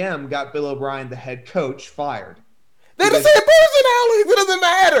GM, got Bill O'Brien, the head coach, fired. They're the same person, Alex. It doesn't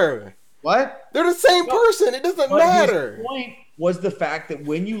matter. What? They're the same person. It doesn't matter. His point was the fact that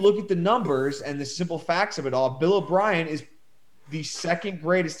when you look at the numbers and the simple facts of it all, Bill O'Brien is the second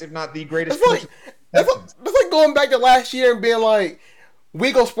greatest, if not the greatest. That's like going back to last year and being like,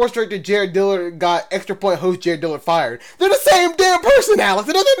 Weagle sports director Jared Dillard got Xtra Point host Jared Dillard fired. They're the same damn person, Alex.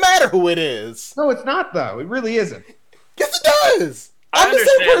 It doesn't matter who it is. No, it's not, though. It really isn't. Yes, it does. I'm the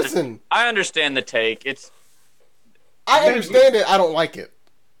same person. I understand the take. I understand it. I don't like it.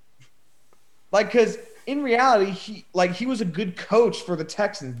 Because in reality, he was a good coach for the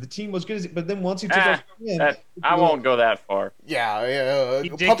Texans. The team was good, but then once he took off, I won't go that far. Yeah. He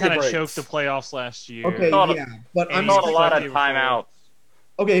did kind of choke the playoffs last year. Okay, but I'm not a lot of timeouts.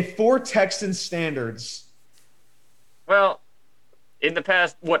 Okay, for Texans standards. Well, in the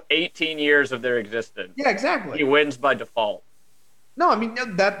past, 18 years of their existence? Yeah, exactly. He wins by default. No, I mean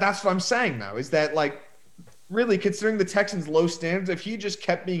that's what I'm saying though. Is that really considering the Texans' low standards, if he just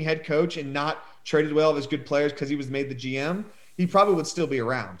kept being head coach and not traded away all of his good players because he was made the GM, he probably would still be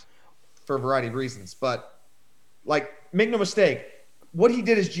around for a variety of reasons. But, make no mistake, what he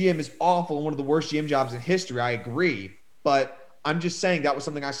did as GM is awful and one of the worst GM jobs in history. I agree. But I'm just saying that was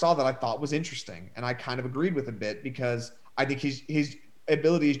something I saw that I thought was interesting. And I kind of agreed with a bit because I think his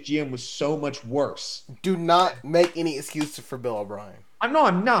ability as GM was so much worse. Do not make any excuses for Bill O'Brien. I'm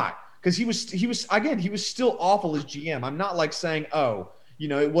not. Because he was still awful as GM. I'm not saying,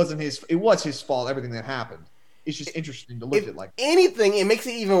 it wasn't his. It was his fault. Everything that happened. It's just interesting to look at like anything. It makes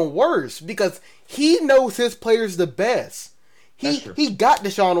it even worse because he knows his players the best. He got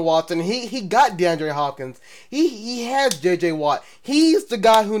Deshaun Watson. He got DeAndre Hopkins. He has J.J. Watt. He's the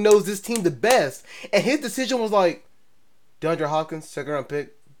guy who knows this team the best. And his decision was like, DeAndre Hopkins, second round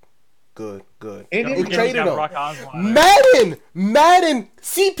pick. Good. And he traded him. Madden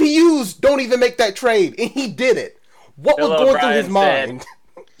CPUs don't even make that trade, and he did it. What was going through his mind?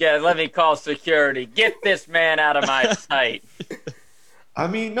 Yeah, let me call security. Get this man out of my sight. I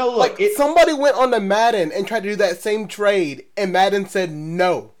mean, no, look. Somebody went on to Madden and tried to do that same trade, and Madden said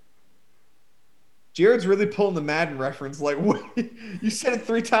no. Jared's really pulling the Madden reference. Like, what? You said it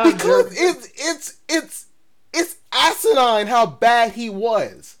 3 times. Because it's asinine how bad he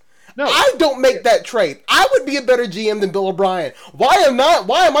was. No, I don't make that trade. I would be a better GM than Bill O'Brien. Why am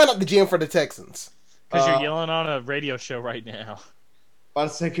I not the GM for the Texans? Because you're yelling on a radio show right now. I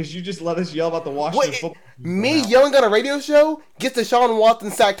was saying, because you just let us yell about the Washington football. Me yelling on a radio show gets Deshaun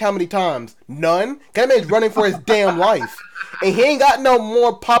Watson sacked how many times? None. That man's running for his damn life. And he ain't got no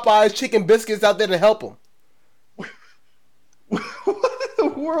more Popeye's chicken biscuits out there to help him. What in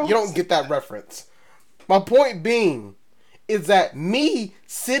the world? You don't get that reference. My point being is that me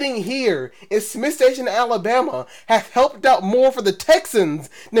sitting here in Smith Station, Alabama has helped out more for the Texans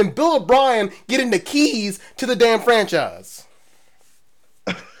than Bill O'Brien getting the keys to the damn franchise.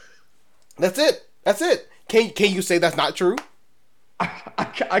 That's it. Can you say that's not true?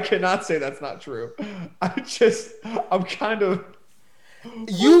 I cannot say that's not true. I'm kind of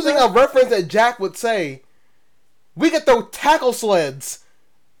using a reference that Jack would say. We could throw tackle sleds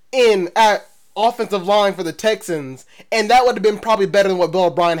in at offensive line for the Texans, and that would have been probably better than what Bill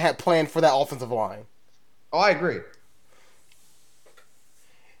O'Brien had planned for that offensive line. Oh, I agree.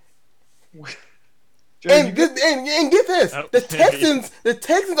 And get this: the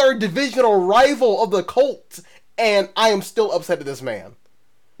Texans are a divisional rival of the Colts, and I am still upset at this man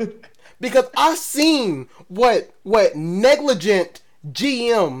because I've seen what negligent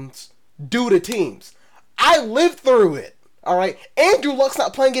GMs do to teams. I lived through it. All right, Andrew Luck's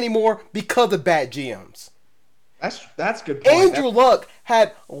not playing anymore because of bad GMs. That's good point. Andrew Luck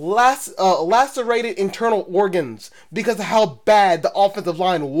had lacerated internal organs because of how bad the offensive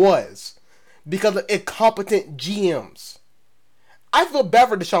line was. Because of incompetent GMs. I feel bad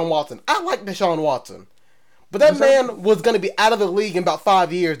for Deshaun Watson. I like Deshaun Watson. But that man was going to be out of the league in about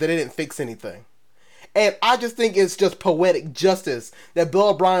 5 years that it didn't fix anything. And I just think it's just poetic justice that Bill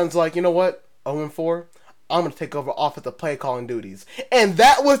O'Brien's like, you know what? 0-4, I'm going to take over offensive play calling duties. And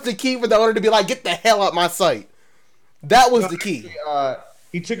that was the key for the owner to be like, get the hell out my sight. That was the key.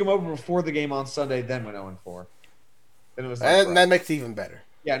 He took him over before the game on Sunday, then went 0-4. Then it was that makes it even better.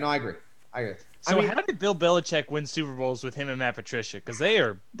 Yeah, no, I agree. So how did Bill Belichick win Super Bowls with him and Matt Patricia? Because they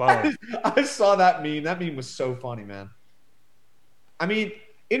are both. I saw that meme. That meme was so funny, man. I mean,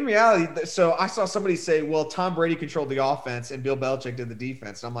 in reality, so I saw somebody say, well, Tom Brady controlled the offense and Bill Belichick did the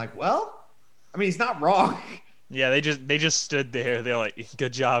defense. And I'm like, well, I mean, he's not wrong. Yeah, they just stood there. They're like,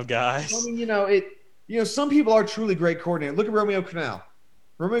 good job, guys. I mean, some people are truly great coordinators. Look at Romeo Crennel.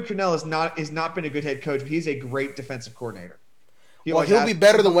 Romeo Crennel has not been a good head coach, but he's a great defensive coordinator. He'll be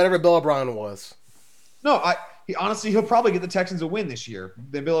better than whatever Bill O'Brien was. No, he'll probably get the Texans a win this year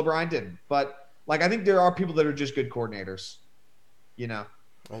than Bill O'Brien didn't. But I think there are people that are just good coordinators. I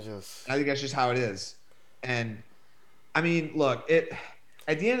think that's just how it is. And I mean, look, at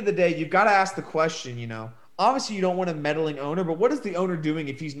the end of the day, you've got to ask the question. Obviously you don't want a meddling owner, but what is the owner doing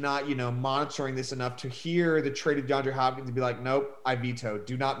if he's not, monitoring this enough to hear the trade of DeAndre Hopkins and be like, nope, I vetoed.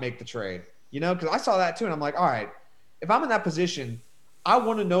 Do not make the trade. Because I saw that too, and I'm like, all right. If I'm in that position, I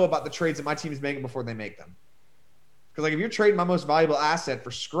want to know about the trades that my team is making before they make them. Because if you're trading my most valuable asset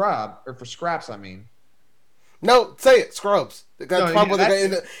for scraps, I mean. No, say it, scrubs.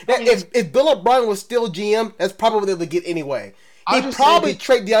 If Bill O'Brien was still GM, that's probably what they would get anyway. He'd probably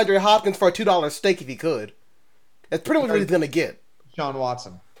trade DeAndre Hopkins for a $2 steak if he could. That's pretty much what he's going to get. Sean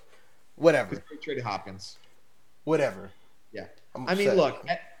Watson. Whatever. He traded Hopkins. Whatever. Yeah. I mean, look.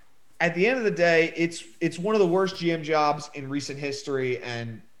 At the end of the day, it's one of the worst GM jobs in recent history,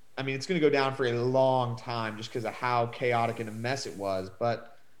 and I mean it's going to go down for a long time just because of how chaotic and a mess it was.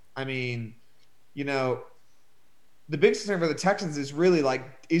 But I mean, the big concern for the Texans is really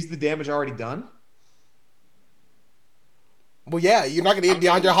is the damage already done? Well, yeah, you're not going to get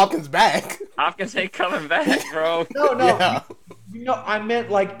DeAndre Hopkins back. Hopkins ain't coming back, bro. No. Yeah. I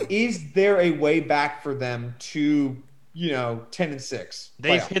meant is there a way back for them to 10-6.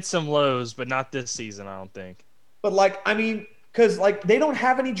 They've hit some lows, but not this season, I don't think. But because they don't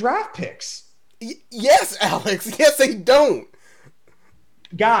have any draft picks. Yes, Alex. Yes, they don't.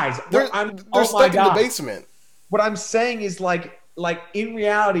 guys, They're oh stuck my in the God. basement. What I'm saying is like in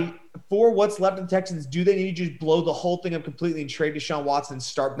reality, for what's left of the Texans, do they need to just blow the whole thing up completely and trade Deshaun Watson and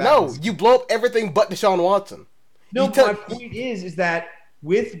start back? No, you blow up everything but Deshaun Watson. No, my point is that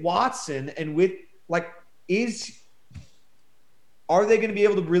with Watson and with are they going to be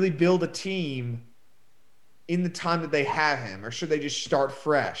able to really build a team in the time that they have him, or should they just start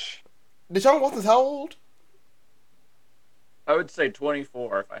fresh? Deshaun Watson's how old? I would say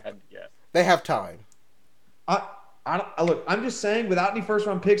 24 if I had to guess. They have time. Look, I'm just saying, without any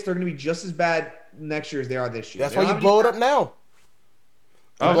first-round picks, they're going to be just as bad next year as they are this year. That's why you blow it up now.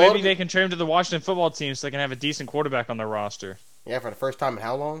 Oh, maybe they can trade him to the Washington football team so they can have a decent quarterback on their roster. Yeah, for the first time in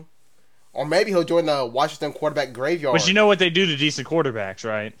how long? Or maybe he'll join the Washington quarterback graveyard. But you know what they do to decent quarterbacks,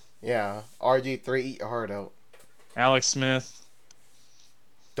 right? Yeah. RG3, eat your heart out. Alex Smith.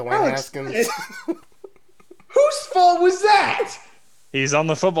 Dwayne Haskins. Whose fault was that? He's on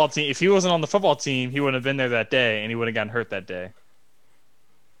the football team. If he wasn't on the football team, he wouldn't have been there that day, and he would have gotten hurt that day.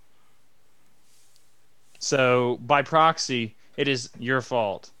 So, by proxy, it is your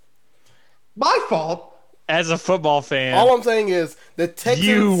fault. My fault? As a football fan, all I'm saying is the Texans.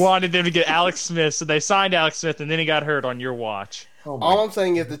 You wanted them to get Alex Smith, so they signed Alex Smith, and then he got hurt on your watch. All I'm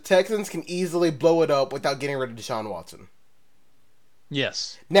saying is the Texans can easily blow it up without getting rid of Deshaun Watson.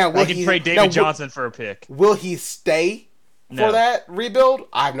 Yes. Now, they can trade David Johnson for a pick. Will he stay for that rebuild?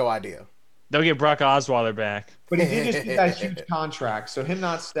 I have no idea. They'll get Brock Osweiler back. But he did just get that huge contract, so him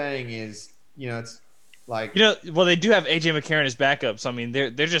not staying is, it's like... well, they do have A.J. McCarron as backup, so, I mean,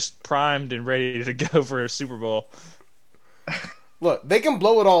 they're just primed and ready to go for a Super Bowl. Look, they can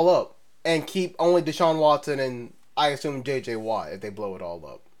blow it all up and keep only Deshaun Watson and, I assume, J.J. Watt if they blow it all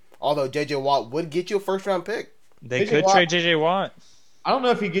up. Although J.J. Watt would get you a first-round pick. They could trade J.J. Watt. I don't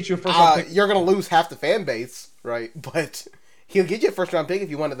know if he gets you a first-round pick. You're going to lose half the fan base, right? But he'll get you a first-round pick if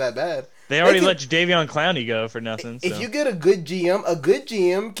you want it that bad. They already let Jadeveon Clowney go for nothing. So. If you get a good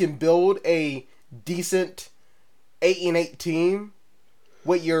GM can build a decent 8-8 team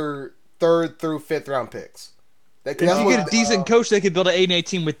with your 3rd through 5th round picks. If you get a decent coach, they could build an 8-8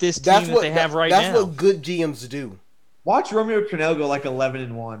 team with this team that they have right now. That's what good GMs do. Watch Romeo Crennel go like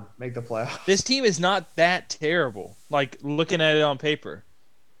 11-1, make the playoffs. This team is not that terrible. Like looking at it on paper.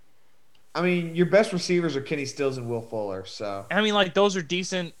 I mean, your best receivers are Kenny Stills and Will Fuller. So I mean, like those are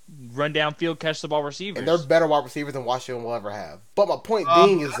decent run down field, catch the ball receivers, and they're better wide receivers than Washington will ever have. But my point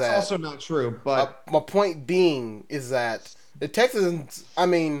being is that's also not true. But my point being is that the Texans. I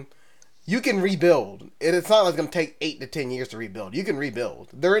mean, you can rebuild. It's not like it's going to take 8 to 10 years to rebuild. You can rebuild.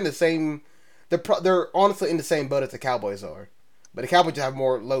 They're in the same. They're honestly in the same boat as the Cowboys are, but the Cowboys have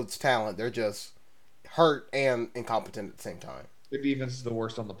more loads talent. They're just hurt and incompetent at the same time. Their defense is the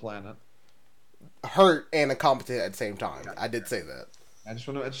worst on the planet. Hurt and incompetent at the same time. I did say that. I just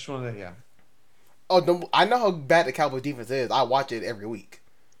want to, yeah. Oh, I know how bad the Cowboys defense is. I watch it every week.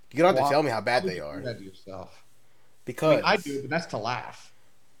 You don't have to tell me how bad they are. You do that to yourself. Because I do it, but that's to laugh.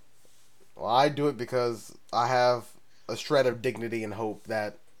 Well, I do it because I have a shred of dignity and hope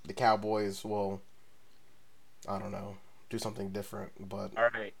that the Cowboys will, I don't know, do something different. But all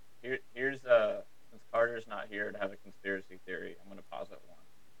right, here's since Carter's not here to have a conspiracy theory, I'm gonna posit one.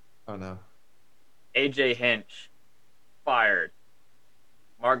 Oh no. AJ Hinch fired.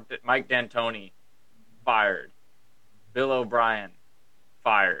 Mike D'Antoni fired. Bill O'Brien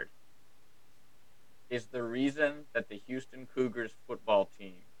fired. Is the reason that the Houston Cougars football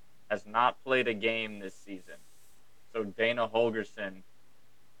team has not played a game this season so Dana Holgorsen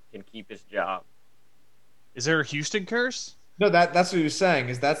can keep his job? Is there a Houston curse? No, that's what he was saying.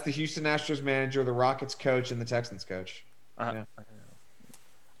 Is that's the Houston Astros manager, the Rockets coach, and the Texans coach. Yeah.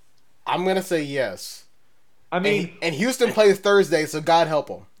 I'm gonna say yes. I mean, and Houston plays Thursday, so God help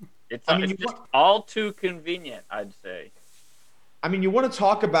them. It's just all too convenient, I'd say. I mean, you want to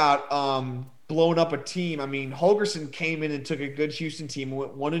talk about blowing up a team. I mean, Holgorsen came in and took a good Houston team,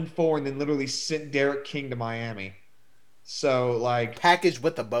 went 1-4, and then literally sent Derek King to Miami. So, like, packaged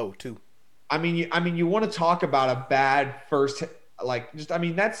with a bow too. I mean, you want to talk about a bad first, like, just, I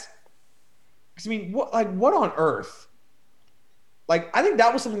mean, that's, I mean, what on earth? Like, I think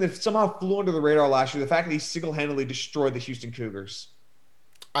that was something that somehow flew under the radar last year. The fact that he single-handedly destroyed the Houston Cougars.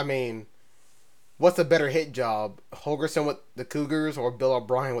 I mean, what's a better hit job, Holgorsen with the Cougars or Bill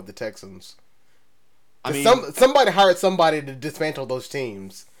O'Brien with the Texans? I mean, somebody hired somebody to dismantle those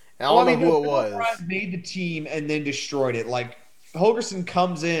teams. And I don't know who it was. Bill O'Brien made the team and then destroyed it. Like, Holgorsen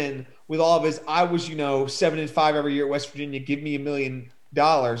comes in with all of his, I was, 7-5 every year at West Virginia, give me $1 million.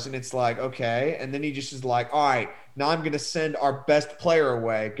 And it's like, okay. And then he just is like, all right, now I'm going to send our best player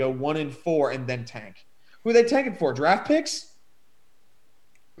away, go 1-4, and then tank. Who are they tanking for? Draft picks?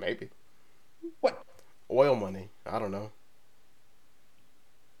 Maybe. What? Oil money. I don't know.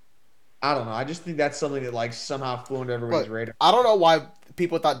 I don't know. I just think that's something that like somehow flew under everybody's But radar. I don't know why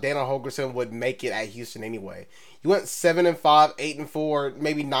people thought Daniel Holgerson would make it at Houston anyway. You went 7-5, 8-4,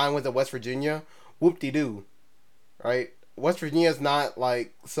 maybe 9 wins at West Virginia. Whoop de doo, right? West Virginia is not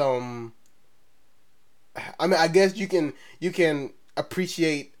like some. I mean, I guess you can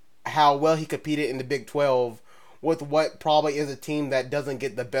appreciate how well he competed in the Big 12 with what probably is a team that doesn't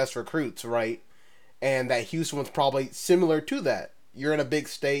get the best recruits, right? And that Houston was probably similar to that. You're in a big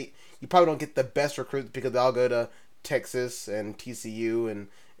state. You probably don't get the best recruits because they all go to Texas and TCU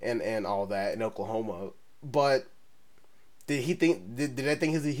and all that in Oklahoma. But did he think? Did I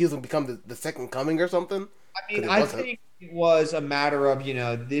think he was going to become the second coming or something? I mean, I think it was a matter of,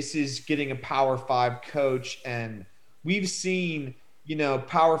 this is getting a Power 5 coach, and we've seen,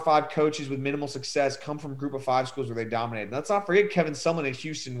 Power 5 coaches with minimal success come from Group of 5 schools where they dominated. Let's not forget Kevin Sumlin at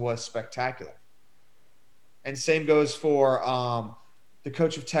Houston was spectacular. And same goes for the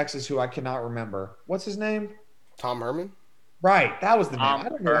coach of Texas, who I cannot remember. What's his name? Tom Herman? Right, that was the name. I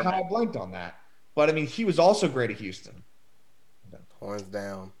don't know Herman. how I blanked on that. But, I mean, he was also great at Houston. Hands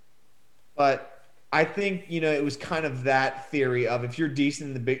down. But I think, it was kind of that theory of if you're decent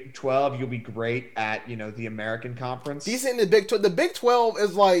in the Big 12, you'll be great at, the American Conference. Decent in the Big 12. The Big 12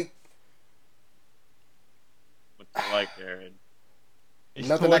 is like What's it like, Jared?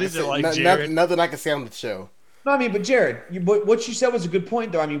 nothing I can say on the show. No, I mean, but Jared, what you said was a good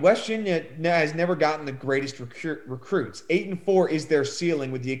point, though. I mean, West Virginia has never gotten the greatest recruits. 8-4 is their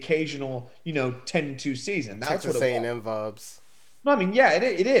ceiling with the occasional, 10-2 season. That's Texas what it was. A&M vibes. No, I mean, yeah,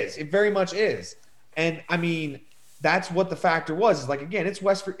 it is. It very much is. And I mean, that's what the factor was. Is like, again, it's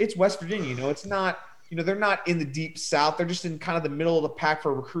West Virginia. It's not. They're not in the deep South. They're just in kind of the middle of the pack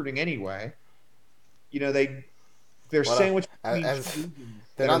for recruiting anyway. They're sandwiched.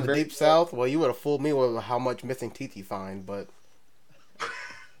 They're not in the deep South. Well, you would have fooled me with how much missing teeth you find, but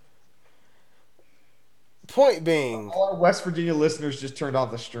point being, all our West Virginia listeners just turned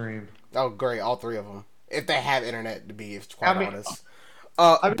off the stream. oh great, all three of them, if they have internet, to be honest.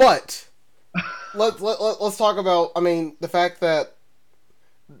 But let's talk about. I mean, the fact that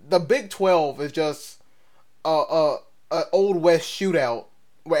the Big 12 is just a old West shootout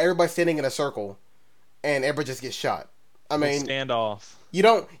where everybody's standing in a circle and everybody just gets shot. I mean, standoff. You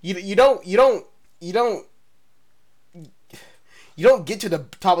don't get to the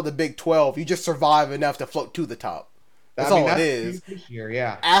top of the Big 12. You just survive enough to float to the top. That's all it is. This year,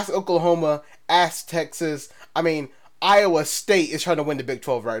 yeah. Ask Oklahoma, ask Texas. I mean, Iowa State is trying to win the Big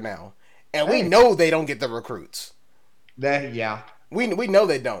 12 right now, and we know they don't get the recruits. Yeah. We know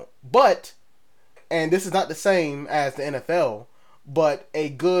they don't. But, and this is not the same as the NFL, but a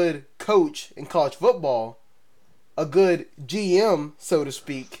good coach in college football, a good GM, so to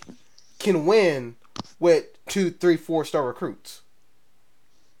speak, can win with 2, 3, 4-star recruits.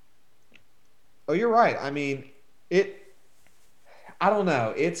 Oh, you're right. I mean, I don't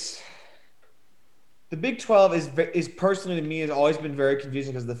know. It's the Big 12 is personally to me has always been very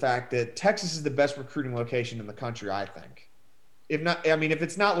confusing because of the fact that Texas is the best recruiting location in the country. I think, if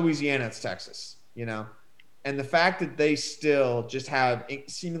it's not Louisiana, it's Texas. And the fact that they still just have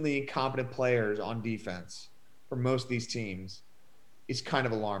seemingly incompetent players on defense for most of these teams is kind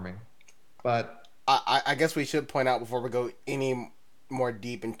of alarming. But I guess we should point out before we go any more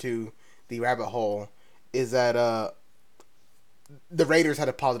deep into the rabbit hole is that the Raiders had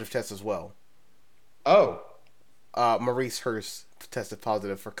a positive test as well. Oh. Maurice Hurst tested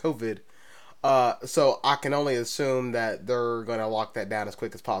positive for COVID. So I can only assume that they're going to lock that down as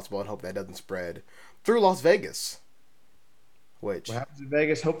quick as possible and hope that doesn't spread through Las Vegas. Which what happens in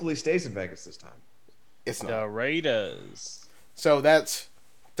Vegas hopefully stays in Vegas this time. It's not. The Raiders. So that's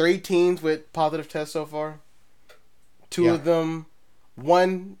 3 teams with positive tests so far. 2 of them,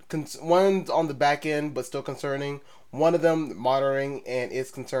 one's on the back end but still concerning. One of them monitoring and is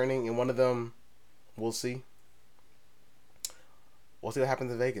concerning, and one of them, we'll see. We'll see what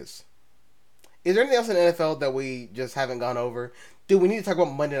happens in Vegas. Is there anything else in the NFL that we just haven't gone over? Do we need to talk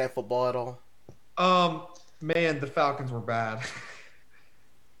about Monday Night Football at all? Man, the Falcons were bad.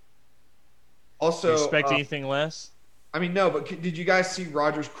 Also, expect anything less? I mean, no, but did you guys see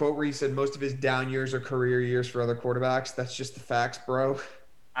Rodgers' quote where he said most of his down years are career years for other quarterbacks? That's just the facts, bro.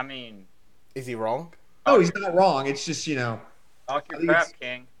 I mean, is he wrong? No, he's not wrong. It's just, talk your crap,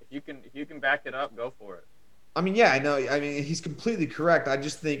 King. If you can back it up, go for it. I mean, yeah, I know. I mean, he's completely correct. I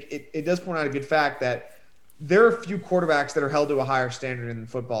just think it does point out a good fact that there are a few quarterbacks that are held to a higher standard in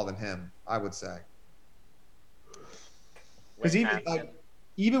football than him, I would say. Because even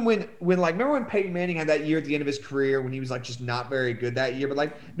even when like remember when Peyton Manning had that year at the end of his career when he was like just not very good that year, but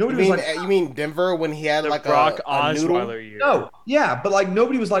like nobody was like, you mean Denver when he had The like Brock a noodle? Osweiler year. no, yeah, but like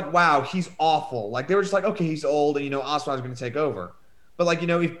nobody was like, wow, he's awful. Like they were just like, okay, he's old, and Osweiler's going to take over. But like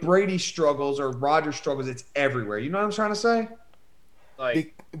if Brady struggles or Rodgers struggles, it's everywhere. You know what I'm trying to say?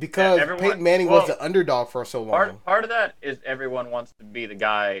 Like Because everyone, Peyton Manning was the underdog for so long. Part of that is everyone wants to be the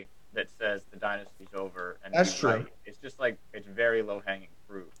guy that says the dynasty's over, and That's be true. right. It's just like it's very low hanging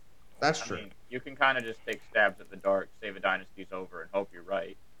fruit. That's true. I mean, you can kind of just take stabs at the dark, say the dynasty's over, and hope you're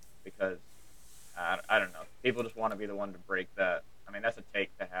right, because I don't know. People just want to be the one to break that. I mean, that's a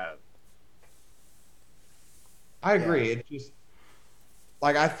take to have. I agree. It's just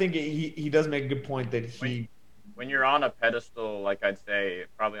like I think he does make a good point that when you're on a pedestal, like I'd say,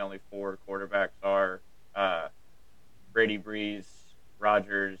 probably only 4 quarterbacks are Brady, Breeze,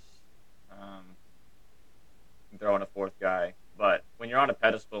 Rodgers. I'm throwing a 4th guy, but when you're on a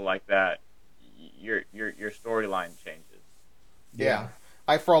pedestal like that, your storyline changes. Yeah.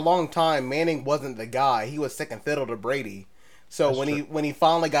 Like for a long time, Manning wasn't the guy. He was second fiddle to Brady. So That's when he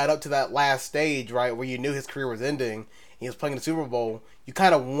finally got up to that last stage, right, where you knew his career was ending, he was playing the Super Bowl, you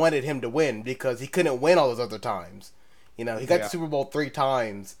kind of wanted him to win because he couldn't win all those other times. He got the Super Bowl 3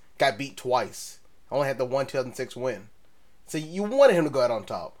 times, got beat twice, only had the 2006 win. So you wanted him to go out on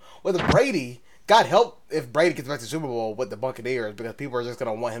top. With Brady, God help if Brady gets back to the Super Bowl with the Buccaneers because people are just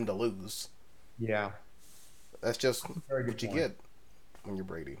going to want him to lose. Yeah. That's just Very good what you point. get when you're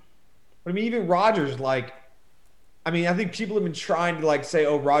Brady. But I mean, even Rodgers, like, I mean, I think people have been trying to like say,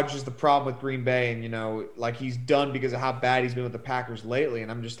 "Oh, Rodgers is the problem with Green Bay," and like he's done because of how bad he's been with the Packers lately.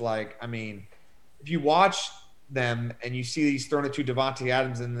 And I'm just like, I mean, if you watch them and you see he's throwing it to Devontae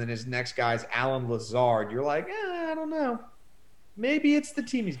Adams, and then his next guy's Alan Lazard, you're like, I don't know. Maybe it's the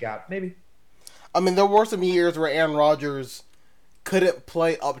team he's got. Maybe. I mean, there were some years where Aaron Rodgers couldn't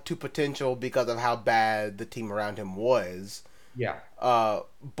play up to potential because of how bad the team around him was. Yeah.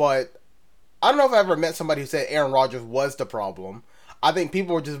 But I don't know if I ever met somebody who said Aaron Rodgers was the problem. I think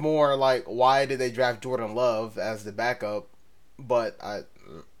people were just more like, why did they draft Jordan Love as the backup? But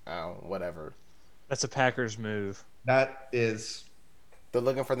whatever. That's a Packers move. That is. They're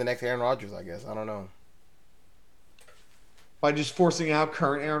looking for the next Aaron Rodgers, I guess. I don't know. By just forcing out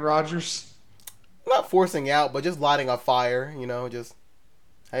current Aaron Rodgers. Not forcing out, but just lighting a fire. Just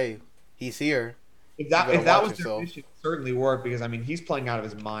hey, he's here. If that was their mission, it certainly worked because I mean he's playing out of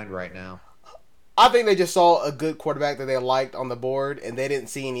his mind right now. I think they just saw a good quarterback that they liked on the board, and they didn't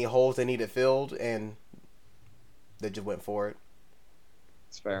see any holes they needed filled, and they just went for it.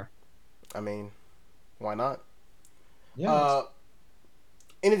 It's fair. I mean, why not? Yeah.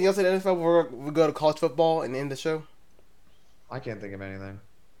 Anything else in the NFL before we go to college football and end the show? I can't think of anything.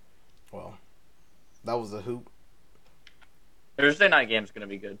 Well, that was a hoop. Thursday night game's gonna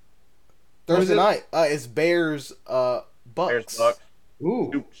be good. Thursday night, it's Bears, Bucks. Bears Bucks.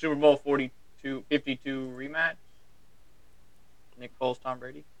 Ooh. Super Bowl 52 rematch. Nick Foles, Tom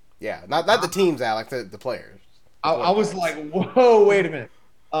Brady. Yeah, not the teams, Alex, the players. I was like, whoa, wait a minute.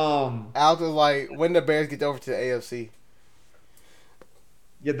 Alex was like, when the Bears get over to the AFC?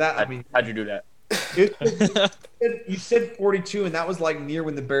 Yeah, that I mean, how'd you do that? You said 42, and that was like near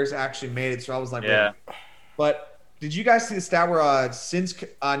when the Bears actually made it. So I was like, yeah. Wait. But did you guys see the stat where since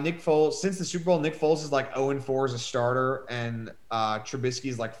the Super Bowl, Nick Foles is like 0-4 as a starter, and Trubisky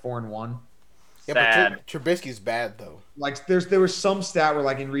is like 4-1. Yeah, but Trubisky's bad though. Like there was some stat where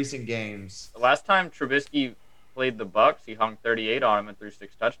like in recent games. The last time Trubisky played the Bucks, he hung 38 on him and threw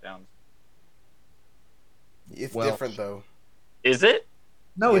 6 touchdowns. It's different though. Is it?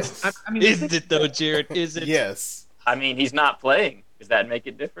 No, yes. I mean, is it though, Jared? Is it? Yes. I mean, he's not playing. Does that make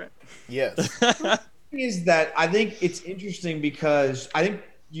it different? Yes. Is that I think it's interesting because I think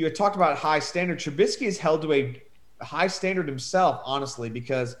you had talked about high standard. Trubisky is held to a high standard himself, honestly,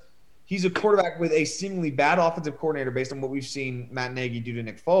 because he's a quarterback with a seemingly bad offensive coordinator based on what we've seen Matt Nagy do to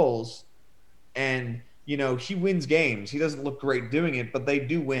Nick Foles. And, he wins games. He doesn't look great doing it, but they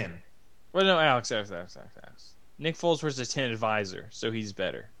do win. Well, no, Alex. Nick Foles was a 10 advisor, so he's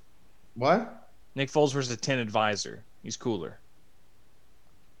better. What? Nick Foles was a 10 advisor. He's cooler.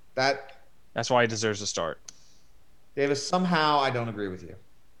 That's why he deserves a start. Davis, somehow I don't agree with you.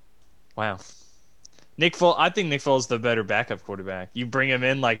 Wow. I think Nick Foles is the better backup quarterback. You bring him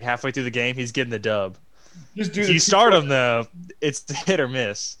in like halfway through the game, he's getting the dub. If you start him though, it's hit or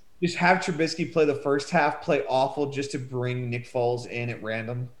miss. Just have Trubisky play the first half, play awful just to bring Nick Foles in at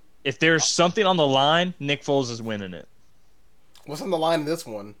random. If there's something on the line, Nick Foles is winning it. What's on the line in this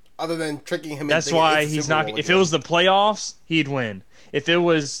one? Other than tricking him. That's why he's not. If it was the playoffs, he'd win. If it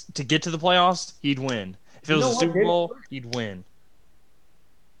was to get to the playoffs, he'd win. If it was a Super Bowl, he'd win.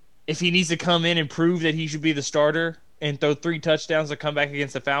 if he needs to come in and prove that he should be the starter and throw 3 touchdowns to come back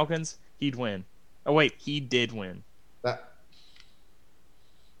against the Falcons, he'd win. Oh wait, he did win. That.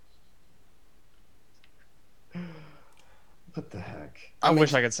 What the heck? I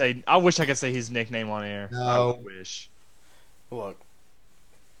wish I could say his nickname on air. No. I wish. Look.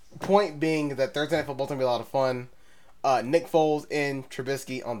 Point being that Thursday Night Football's gonna be a lot of fun. Nick Foles and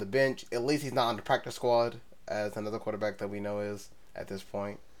Trubisky on the bench. At least he's not on the practice squad, as another quarterback that we know is at this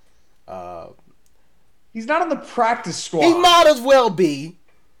point. He's not on the practice squad. He might as well be.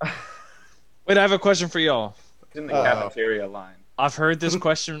 Wait, I have a question for y'all. He's in the cafeteria line. I've heard this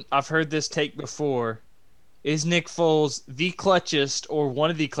question. I've heard this take before. Is Nick Foles the clutchest or one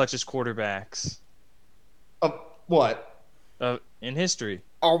of the clutchest quarterbacks What? In history?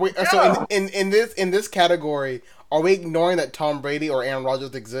 Are we so in this category? Are we ignoring that Tom Brady or Aaron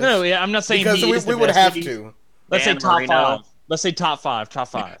Rodgers exists? No, yeah, I'm not saying because he is we the would best. have Maybe- to. Let's say Dan top Marino. 5. Let's say top 5. Top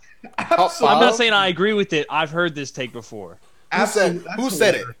 5. Top I'm not five? saying I agree with it. I've heard this take before. Who said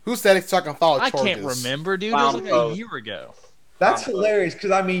it? Who said it? So I can follow I charges. can't remember, dude. It was like a year ago. That's hilarious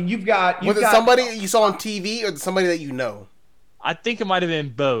because I mean you've got Was it somebody you saw on TV or somebody that you know? I think it might have been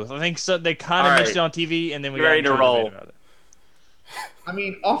both. I think so. They kind of All mentioned it right. on TV, and then we You got ready into to a roll? debate about it. I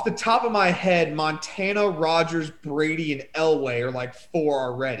mean, off the top of my head, Montana, Rodgers, Brady, and Elway are like 4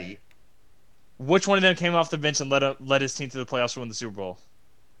 already. Which one of them came off the bench and led his team to the playoffs to win the Super Bowl?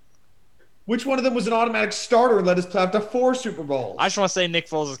 Which one of them was an automatic starter and led us to 4 Super Bowls? I just want to say Nick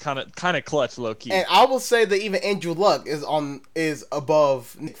Foles is kind of clutch, low key. And I will say that even Andrew Luck is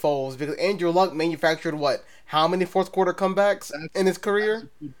above Nick Foles because Andrew Luck manufactured how many fourth quarter comebacks in his career? That's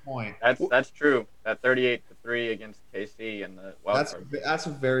a good point. That's true. That 38-3 against KC and the wild card. That's a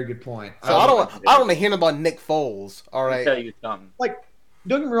very good point. So I don't want to hear about Nick Foles. All Let me right. tell you something. Like,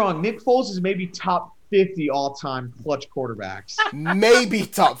 don't get me wrong, Nick Foles is maybe top 50 all-time clutch quarterbacks. Maybe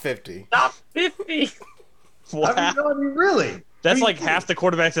top 50. Top 50. Wow. I mean, really. That's I mean, like half the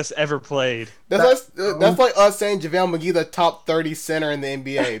quarterbacks that's ever played. That's like us saying JaVale McGee the top 30 center in the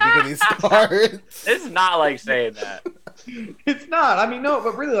NBA because he starts. It's not like saying that. It's not. I mean, no,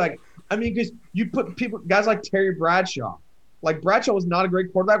 but really, because you put guys like Terry Bradshaw. Like, Bradshaw was not a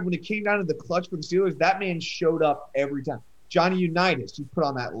great quarterback. When it came down to the clutch for the Steelers, that man showed up every time. Johnny Unitas, you put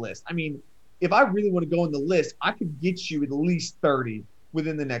on that list. I mean, if I really want to go in the list, I could get you at least 30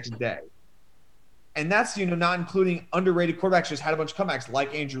 within the next day. And that's, not including underrated quarterbacks just had a bunch of comebacks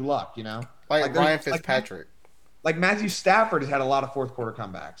like Andrew Luck, Like Ryan Fitzpatrick. Like Matthew Stafford has had a lot of fourth quarter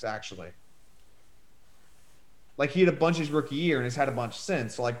comebacks, actually. Like, he had a bunch his rookie year and has had a bunch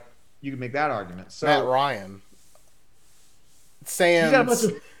since. So, you can make that argument. So Matt Ryan. had a bunch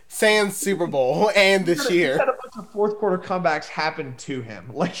Sans Super Bowl and this He's year. had a bunch of fourth quarter comebacks happen to him.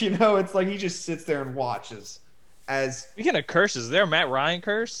 It's like he just sits there and watches. Speaking of curses, is there a Matt Ryan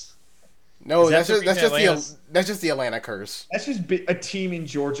curse? No, Is that's that just the Atlanta curse. That's just a team in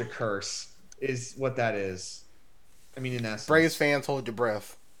Georgia curse is what that is. I mean, in essence. Braves fans, hold your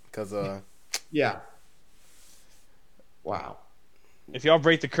breath because Yeah. Wow. If y'all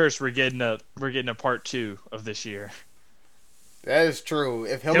break the curse, we're getting a part 2 of this year. that is true.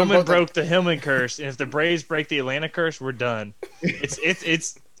 If Hillman broke the Hillman curse, and if the Braves break the Atlanta curse, we're done.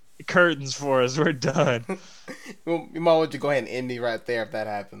 It's curtains for us. We're done. you might want to go ahead and end me right there if that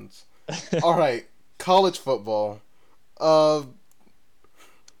happens. All right, college football. I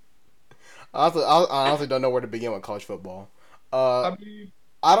honestly don't know where to begin with college football. I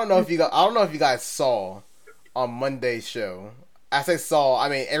don't know if you guys saw on Monday's show. I say saw. I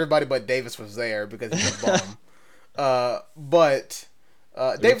mean everybody but Davis was there because he's a bum. But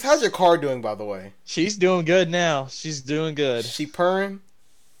Davis, how's your car doing, by the way? She's doing good now. She's doing good. She purring?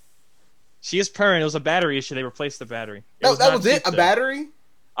 She is purring. It was a battery issue. They replaced the battery. That not was it? cheap, A though. battery?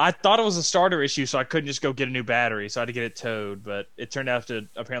 I thought it was a starter issue, so I couldn't just go get a new battery, so I had to get it towed. But it turned out to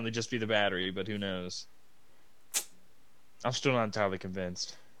apparently just be the battery, but who knows? I'm still not entirely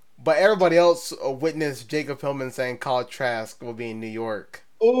convinced. But everybody else witnessed Jacob Hillman saying Kyle Trask will be in New York.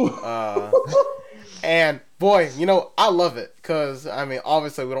 And boy, I love it because I mean,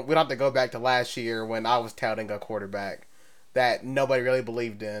 obviously we don't have to go back to last year when I was touting a quarterback that nobody really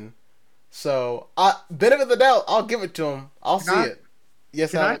believed in. So, benefit of the doubt, I'll give it to him. I'll see it.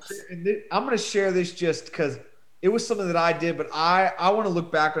 Yes, Alex. I'm going to share this just because it was something that I did, but I want to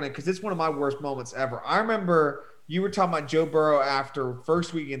look back on it because it's one of my worst moments ever. I remember you were talking about Joe Burrow after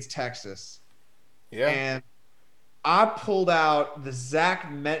first week against Texas. Yeah. And I pulled out the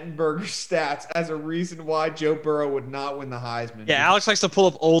Zach Mettenberger stats as a reason why Joe Burrow would not win the Heisman. Yeah, Alex likes to pull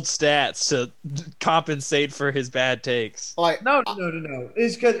up old stats to compensate for his bad takes. Like, No.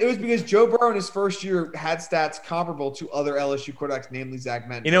 It was because Joe Burrow in his first year had stats comparable to other LSU quarterbacks, namely Zach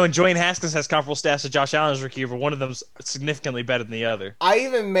Mettenberger. You know, and Dwayne Haskins has comparable stats to Josh Allen's rookie year, but one of them's significantly better than the other. I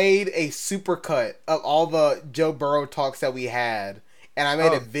even made a super cut of all the Joe Burrow talks that we had, and I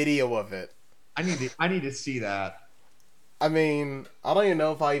made a video of it. I need to see that. I mean, I don't even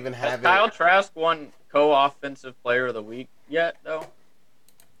know if I even have Has Kyle it. Trask won co-offensive player of the week yet, though?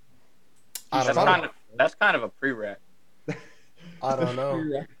 I don't That's know. that's kind of a prereq. I don't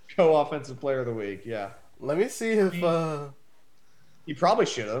know. Co-offensive player of the week, yeah. Let me see if He probably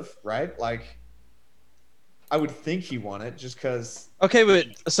should have, right? Like, I would think he won it just because. Okay, but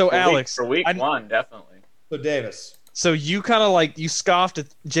so For Alex, week one, definitely. So Davis. so you kind of like you scoffed at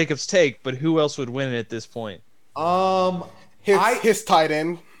Jacob's take, but who else would win it at this point? his tight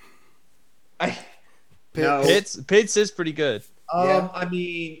end. No. Pitts is pretty good. Yeah. I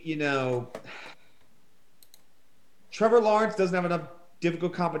mean, Trevor Lawrence doesn't have enough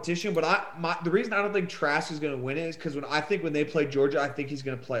difficult competition, but the reason I don't think Trask is going to win it is because when they play Georgia, I think he's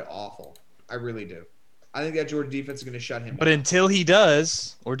going to play awful. I really do. I think that Georgia defense is going to shut him. But down. until he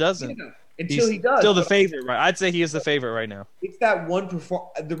does or doesn't, Until he does, still the favorite, right? I'd say he is the favorite right now. it's that one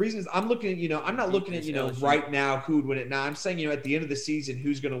The reason is I'm looking at, I'm not looking at, right now who would win it. Now I'm saying, at the end of the season,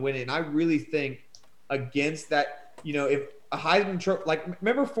 who's going to win it. And I really think against that, if a Heisman Trophy, like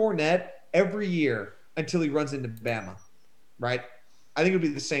remember Fournette every year until he runs into Bama, right? I think it would be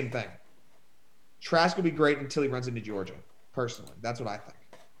the same thing. Trask will be great until he runs into Georgia, personally. That's what I think.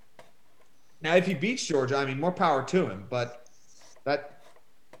 Now, if he beats Georgia, I mean, more power to him, but that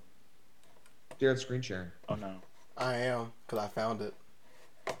Jared's screen sharing. Oh, no. I am, because I found it.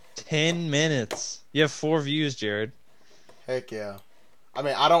 10 minutes. You have 4 views, Jared. Heck yeah. I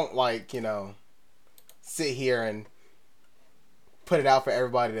mean, I don't sit here and put it out for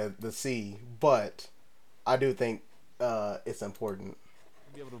everybody to see, but I do think it's important.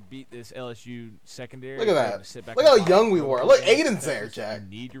 Be able to beat this LSU secondary. Look at that. Look how young we were. Look, Aiden's there, Jack.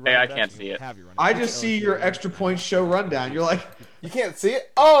 Hey, I can't see it. I just see your extra point show rundown. You're like, You can't see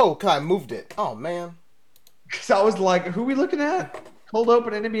it? Oh, because I moved it. Oh, man. because I was like, who are we looking at? Cold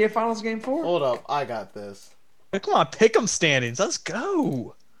open NBA Finals Game 4? Hold up. I got this. Hey, come on, pick 'em standings. Let's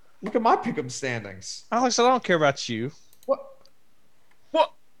go. Look at my pick'em standings. Alex, I don't care about you. What?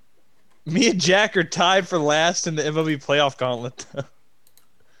 Me and Jack are tied for last in the MLB playoff gauntlet.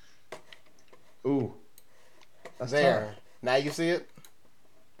 Ooh. That's There. tough. Now you see it?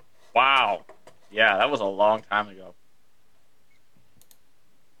 Wow. Yeah, that was a long time ago.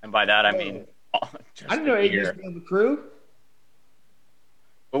 And by that, I mean just I didn't know a AJ year. was on the crew.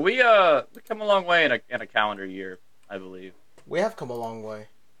 But we come a long way in a calendar year, I believe. We have come a long way.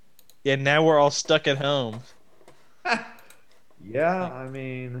 Yeah, now we're all stuck at home. Yeah, I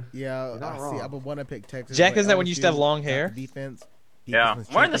mean, Yeah, You're not I see. wrong. I would want to pick Texas. Jack, but isn't that when you used to have LSU long got hair? the Defense. Yeah, Defense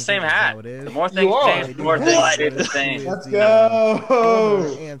we're in the championship same is hat. how it is. The more things are. change, the more They things do. stay the same. let's Former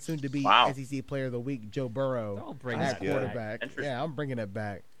go. and soon to be Wow. SEC Player of the Week, Joe Burrow Don't bring at that back. quarterback. Interesting. Yeah, I'm bringing it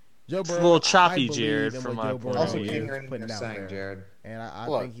back. Joe a Burrow. little choppy, I believe Jared, in from what my Joe point Burrow Also, of is view. can't hear anything putting you're out saying, there. Jared. And I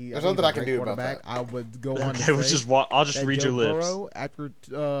Look, think there's I think nothing he's a I can great do about quarterback. that. I would go on to Okay, say I'll just that read Joe your lips. Burrow, after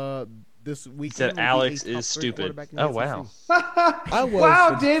this weekend, said will be Alex a top is 3 stupid. quarterback in the Oh, wow. SEC. I was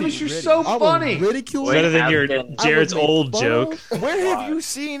Wow, Davis, you're so I was funny. ridiculed. Better than your Haskins. Jared's I was made old fun joke. of. Where have you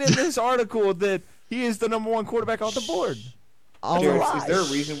seen in this article that he is the number 1 quarterback off the board? Jared, is there a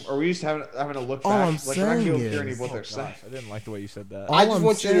reason? Are we just having a look All back? I'm Like, we're not saying hearing is- what they're Oh, saying. gosh, I didn't like the way you said that. All I just I'm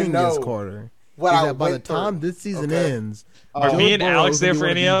want you to saying is, know Carter, what is I that by the went through. time this season Okay. ends, Are Joe me and Burrow Alex is there gonna for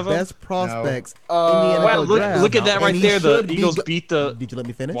be any one of them? best prospects in the Wow, NFL Wow, draft. look at that And right he there. The should be Eagles go- beat the Did you let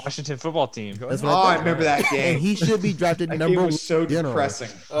me finish? Washington football team. That's Oh, what I I remember that And game. he should be drafted That number game one was so general. depressing.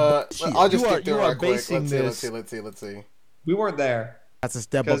 I'll just You are- skip through you it are right quick. basing Let's see. this- Let's see. We weren't there. That's a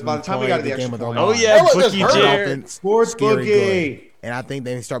step Because up. by the time we got to the game extra of their point- Oh, lives. yeah, Oh, look, there's Bookie Hurt. Jared. Offense, Sports scary good. bookie. And I think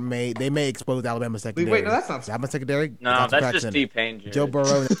they may expose Alabama secondary. Wait, no, that's not- Alabama secondary. No, got some that's cracks just in it. T-Pain, Jared. Joe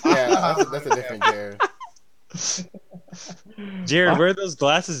Burrow. Yeah, that's a different Jared. Jared, where are those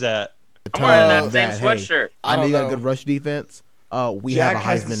glasses at? I'm wearing that Uh, same hey, sweatshirt. I know don't you got know. a good rush defense. We Jack have a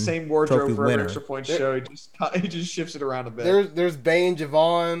has the Heisman same wardrobe Trophy for every winner. extra point show. He just shifts it around a bit. There's Bay and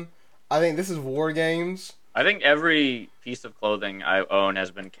Javon. I think this is War Games. I think every piece of clothing I own has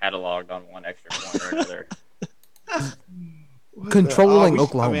been cataloged on one extra point or another. Controlling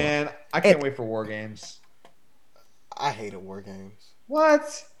Oklahoma. Man, I can't wait for War Games. I hated War Games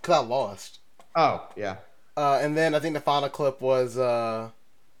What? because I lost. Oh, yeah. And then I think the final clip was I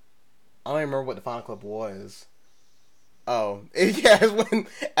don't even remember what the final clip was. Oh, yeah, it's when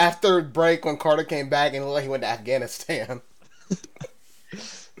after break when Carter came back and it looked like he went to Afghanistan.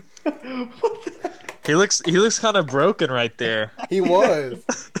 He looks kind of broken right there. He was.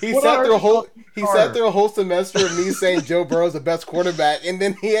 He What sat are through a you whole. talking He about? sat through a whole semester of me saying Joe Burrow's the best quarterback, and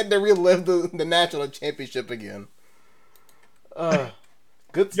then he had to relive the national championship again.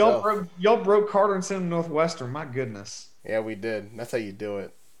 Good stuff. Y'all broke Carter and sent him to Northwestern. My goodness. Yeah, we did. That's how you do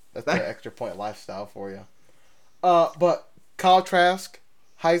it. That's the extra point lifestyle for you. But Kyle Trask,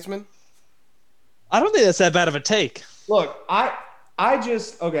 Heisman. I don't think that's that bad of a take. Look, I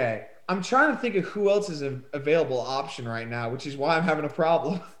just okay. I'm trying to think of who else is an available option right now, which is why I'm having a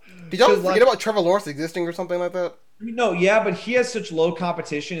problem. Did y'all 'Cause, forget about Trevor Lawrence existing or something like that? No, yeah, but he has such low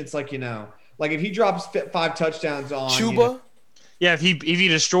competition. It's like like if he drops 5 touchdowns on Chuba. Yeah, if he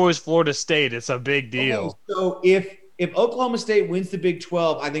destroys Florida State, it's a big deal. Okay, so if Oklahoma State wins the Big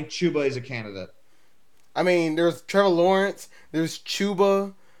 12, I think Chuba is a candidate. I mean, there's Trevor Lawrence. There's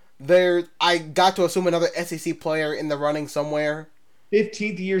Chuba. I got to assume another SEC player in the running somewhere.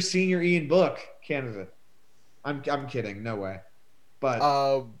 15th year senior Ian Book candidate. I'm kidding. No way. But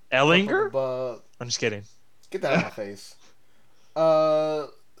Ellinger? I'm just kidding. Get that out of my face.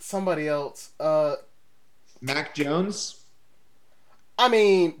 Somebody else. Mac Jones. I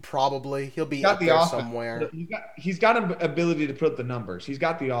mean, probably he'll be Got up the there offense. somewhere. He's got an ability to put up the numbers. He's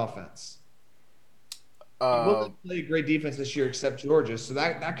got the offense. He will play a great defense this year, except Georgia. So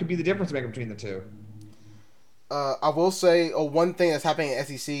that could be the difference maker between the two. I will say one thing that's happening at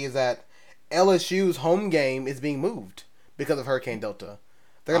SEC is that LSU's home game is being moved because of Hurricane Delta.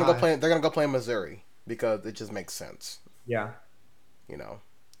 They're gonna go play. They're gonna go play in Missouri because it just makes sense. Yeah. You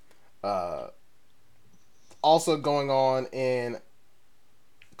know. Also going on in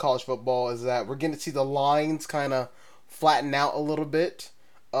college football is that we're getting to see the lines kind of flatten out a little bit.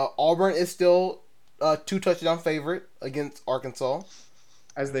 Auburn is still a 2-touchdown favorite against Arkansas,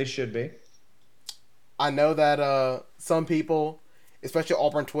 As they should be. I know that some people, especially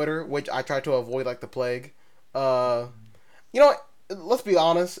Auburn Twitter, which I try to avoid like the plague, you know what? Let's be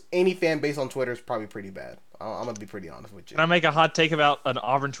honest. Any fan base on Twitter is probably pretty bad. I'm gonna be pretty honest with you. Can I make a hot take about an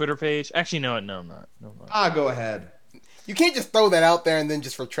Auburn Twitter page? Actually, no, I'm not. No, I'm not. Go ahead. You can't just throw that out there and then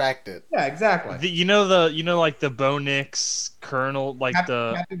just retract it. Yeah, exactly. Like the Bo Nix Colonel, like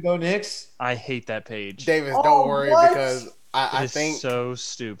Captain Bo Nix. I hate that page. Davis, don't worry what? because I think so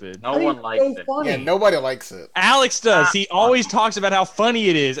stupid. No one likes it. Funny. yeah, nobody likes it. Alex does. He always talks about how funny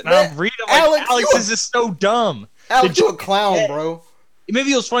it is, and I'm reading like, Alex, this is so dumb. Alex, you a clown, bro.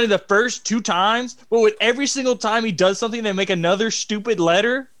 Maybe it was funny the first 2 times, but with every single time he does something, they make another stupid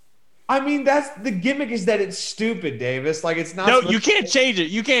letter. I mean, that's the gimmick is that it's stupid, Davis. Like it's not. No, you can't change it.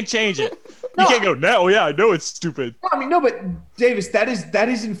 You can't change it. You can't go, no, yeah, I know it's stupid. I mean, no, but Davis, that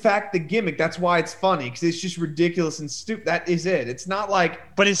is in fact the gimmick. That's why it's funny because it's just ridiculous and stupid. That is it. It's not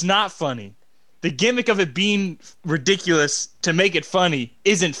like. But it's not funny. The gimmick of it being ridiculous to make it funny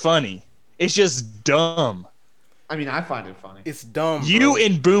isn't funny. It's just dumb. I mean, I find it funny. It's dumb. You bro.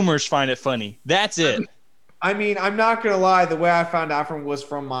 and boomers find it funny. That's it. I mean, I'm not gonna lie. The way I found out was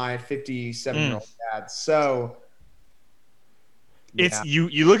from my 57-year-old dad. So. It's Yeah.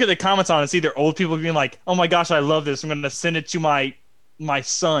 you look at the comments on it, it's either old people being like, "Oh my gosh, I love this. I'm going to send it to my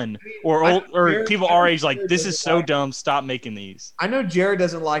son," or people our age like, "This is so dumb. Stop making these." I know Jared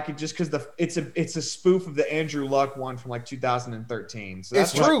doesn't like it just because it's a spoof of the Andrew Luck one from like 2013. So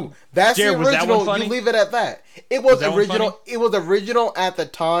It's that's true. That's Jared, the was that original. one funny? You leave it at that. It was that one original. funny? It was original at the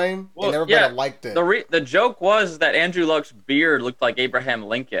time, and everybody liked it. The joke was that Andrew Luck's beard looked like Abraham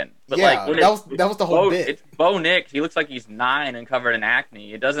Lincoln. But Yeah, like when that was the whole bit. It's Bo Nix. He looks like he's 9 and covered in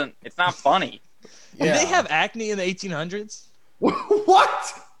acne. It's not funny. Yeah. Did they have acne in the 1800s?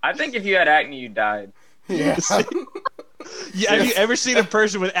 what? I think if you had acne, you died. Yeah. Yeah, have you ever seen a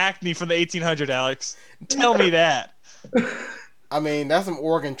person with acne from the 1800s, Alex? Tell me that. I mean, that's some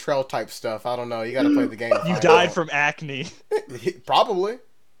Oregon Trail type stuff. I don't know. You got to play the game. to You find died out. from acne. Probably.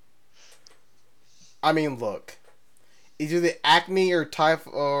 I mean, look. Either the acne or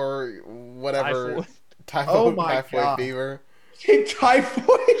typhoid or whatever. Typhoid, Oh my typhoid God. fever.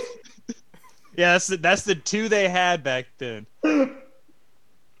 Typhoid. Yeah, that's the 2 they had back then.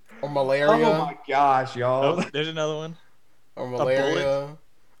 Or malaria. Oh my gosh, y'all. Oh, there's another one. Or malaria.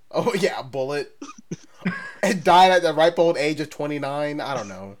 Oh, yeah, a bullet. And died at the ripe old age of 29. I don't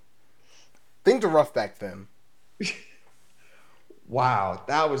know. Things were rough back then. Wow,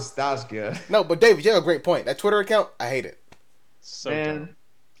 that was good. No, but David, you have a great point. That Twitter account, I hate it. So Man. dumb.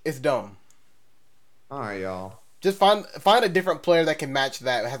 It's dumb. All right, y'all. Just find a different player that can match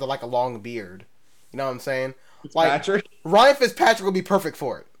that. Has like a long beard. You know what I'm saying? Like Patrick. Ryan Fitzpatrick would be perfect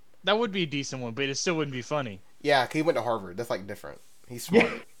for it. That would be a decent one, but it still wouldn't be funny. Yeah, he went to Harvard. That's like different. He's smart.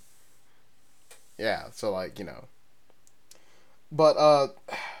 Yeah, so like, But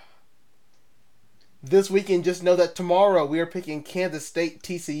this weekend, just know that tomorrow we are picking Kansas State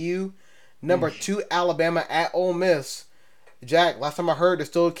TCU, number 2 Alabama at Ole Miss. Jack, last time I heard, they're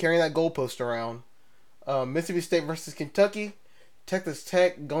still carrying that goalpost around. Mississippi State versus Kentucky. Texas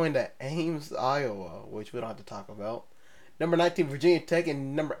Tech going to Ames, Iowa, which we don't have to talk about. Number 19, Virginia Tech,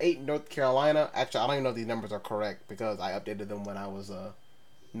 and number 8, North Carolina. Actually, I don't even know if these numbers are correct because I updated them when I was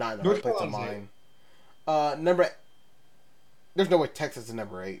not in the right place of mine. There's no way Texas is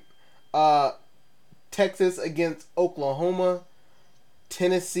number 8. Texas against Oklahoma.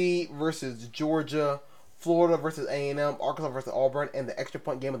 Tennessee versus Georgia. Florida versus A&M. Arkansas versus Auburn. And the extra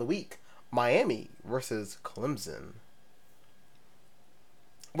point game of the week, Miami versus Clemson.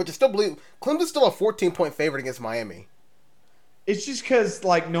 Which I still believe Clemson's still a 14-point favorite against Miami. It's just because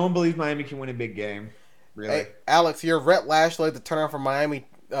like no one believes Miami can win a big game. Really, hey, Alex, your Rhett Lashlee, the turnaround from Miami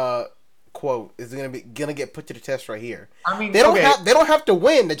quote is gonna get put to the test right here. I mean, they don't have to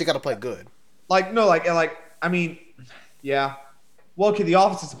win. They just got to play good. I mean, yeah. Well, okay, the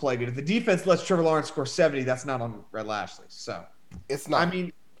offense has to play good. If the defense lets Trevor Lawrence score 70, that's not on Rhett Lashlee. So it's not. I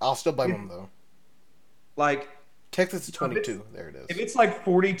mean, I'll still blame him though. Like Texas is 22. There it is. If it's like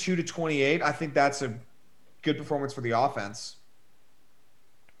 42-28, I think that's a good performance for the offense.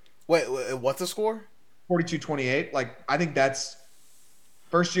 Wait, what's the score? 42-28. Like, I think that's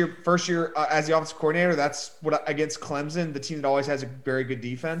first year as the offensive coordinator. That's what against Clemson, the team that always has a very good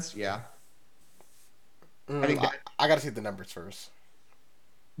defense. Yeah, I got to see the numbers first.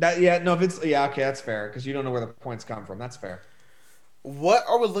 Okay, that's fair because you don't know where the points come from. That's fair. What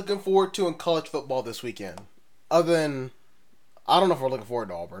are we looking forward to in college football this weekend? Other than, I don't know if we're looking forward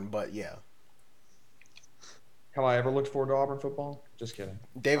to Auburn, but yeah. Have I ever looked forward to Auburn football? Just kidding.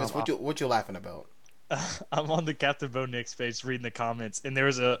 Davis, what you laughing about? I'm on the Captain Bo Nix page reading the comments, and there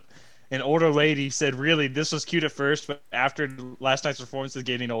was an older lady said, really, this was cute at first, but after last night's performance is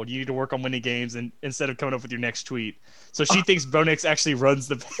getting old. You need to work on winning games and instead of coming up with your next tweet. So she thinks Bo Nix actually runs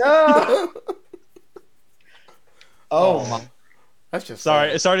the page. Oh my. That's just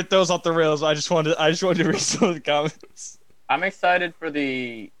sorry to throw us off the rails. I just wanted to read some of the comments. I'm excited for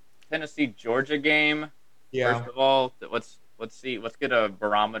the Tennessee-Georgia game. Yeah. First of all, let's get a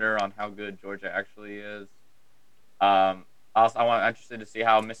barometer on how good Georgia actually is. Also, I'm interested to see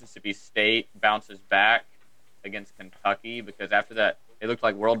how Mississippi State bounces back against Kentucky because after that, they looked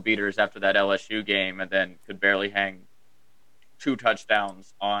like world beaters after that LSU game and then could barely hang 2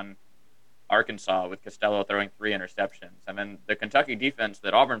 touchdowns on Arkansas with Costello throwing 3 interceptions. And then the Kentucky defense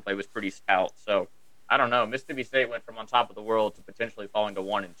that Auburn played was pretty stout. So I don't know. Mississippi State went from on top of the world to potentially falling to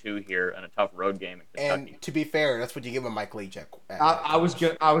 1-2 here in a tough road game in Kentucky. And to be fair, that's what you give a Mike Leach at. I was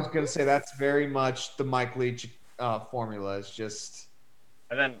gonna say that's very much the Mike Leach formula. Is just.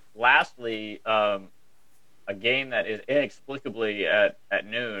 And then lastly, a game that is inexplicably at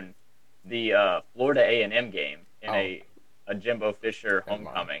noon, the Florida A&M game in a Jimbo Fisher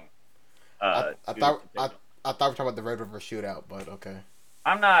homecoming. I thought we were talking about the Red River Shootout, but okay.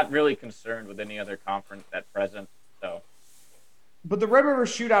 I'm not really concerned with any other conference at present, so. But the Red River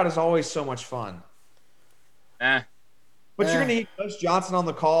Shootout is always so much fun. But you're gonna need Gus Johnson on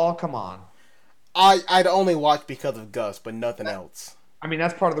the call. Come on. I'd only watch because of Gus, but nothing else. I mean,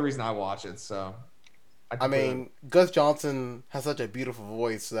 that's part of the reason I watch it. So. I mean, Gus Johnson has such a beautiful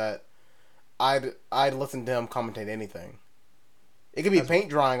voice that I'd listen to him commentate anything. It could be paint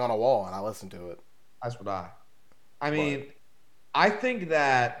drying on a wall, and I listen to it. That's what I mean, I think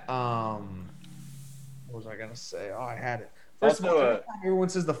that what was I gonna say? Oh, I had it. First of all, everyone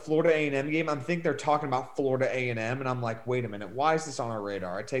says the Florida A&M game. I think they're talking about Florida A&M, and I'm like, wait a minute, why is this on our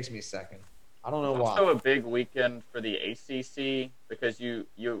radar? It takes me a second. I don't know why. It's also a big weekend for the ACC because you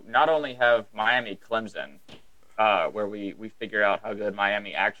not only have Miami Clemson, where we figure out how good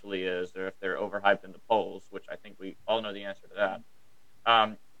Miami actually is, or if they're overhyped in the polls, which I think we all know the answer to that.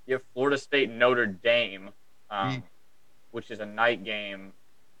 You have Florida State Notre Dame, which is a night game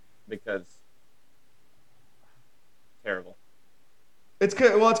because terrible. It's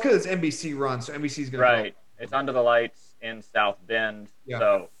good. Well, it's because it's NBC run, so NBC's going to right. It's under the lights in South Bend. Yeah.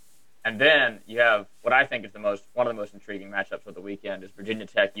 So, and then you have what I think is one of the most intriguing matchups of the weekend is Virginia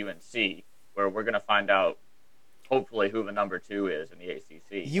Tech UNC, where we're going to find out hopefully who the number 2 is in the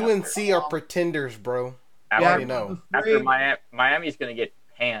ACC. UNC are pretenders, bro. I already know. After Miami's going to get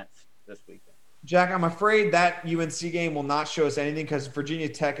pants this weekend. Jack, I'm afraid that UNC game will not show us anything because Virginia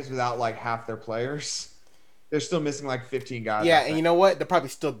Tech is without like half their players. They're still missing like 15 guys. Yeah, and you know what? They'll probably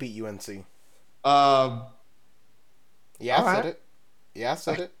still beat UNC. Yeah, I said it. Yeah, I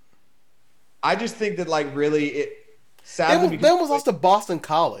said it. I just think that like really it. They Sadly, almost lost to Boston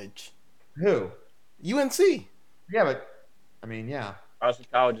College. who? UNC. Yeah, but I mean, yeah, Boston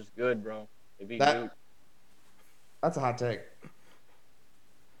College is good, bro. They beat That- Duke. that's a hot take.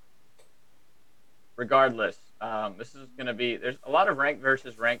 Regardless, this is going to be. There's a lot of ranked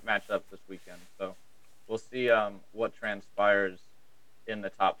versus ranked matchups this weekend, so we'll see what transpires in the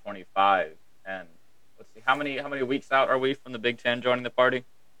top 25. And let's see how many weeks out are we from the Big Ten joining the party?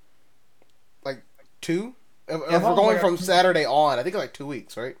 Like 2. If Yeah, we're going like from Saturday on, I think it's like 2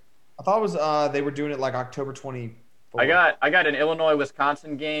 weeks, right? I thought it was they were doing it like October 24th. I got an Illinois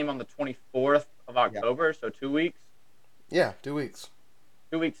Wisconsin game on the 24th of October, so 2 weeks. Yeah, 2 weeks.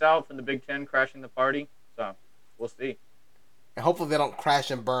 2 weeks out from the Big Ten crashing the party, so we'll see. And hopefully they don't crash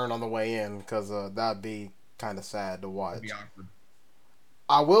and burn on the way in, because that'd be kind of sad to watch. That'd be awkward.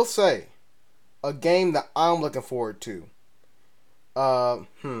 I will say, a game that I'm looking forward to.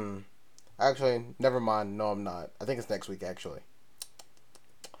 Actually, never mind. No, I'm not. I think it's next week, actually.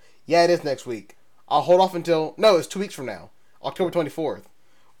 Yeah, it is next week. I'll hold off until... No, it's 2 weeks from now. October 24th.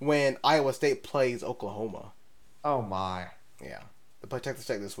 When Iowa State plays Oklahoma. Oh my. Yeah. They play Texas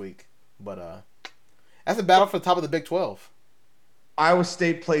Tech this week. But, that's a battle for the top of the Big 12. Iowa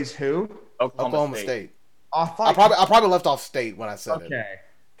State plays who? Oklahoma State. Oh, I probably left off State when I said it. Okay.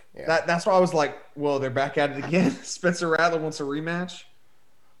 Yeah. That's why I was like, well, they're back at it again. Spencer Rattler wants a rematch.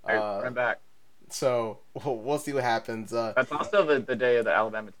 I'm back. So, we'll see what happens. That's also the day of the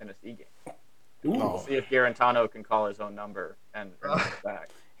Alabama-Tennessee game. We'll see if Garantano can call his own number and bring it back.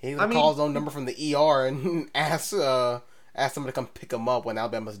 He can call his own number from the ER and ask someone to come pick him up when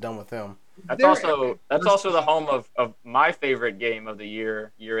Alabama's done with him. That's also the home of my favorite game of the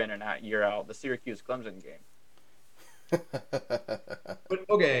year in and year out, the Syracuse-Clemson game. But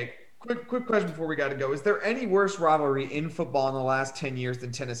okay, quick question before we got to go. Is there any worse rivalry in football in the last 10 years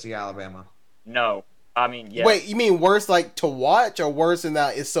than Tennessee-Alabama? No. I mean, yes. Wait, you mean worse like to watch or worse in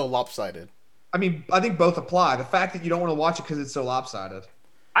that it's so lopsided? I mean, I think both apply. The fact that you don't want to watch it because it's so lopsided.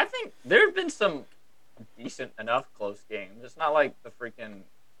 I think there have been some decent enough close games. It's not like the freaking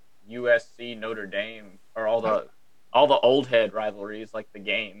USC Notre Dame or all the old head rivalries like the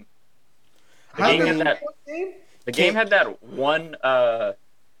game. The game had that one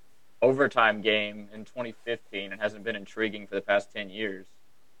overtime game in 2015 and hasn't been intriguing for the past 10 years.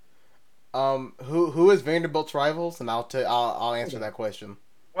 Who is Vanderbilt's rivals? And I'll answer that question.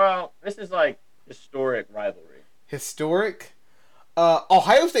 Well, this is like historic rivalry. Historic?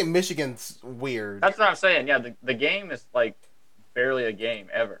 Ohio State Michigan's weird. That's what I'm saying. Yeah, the game is like barely a game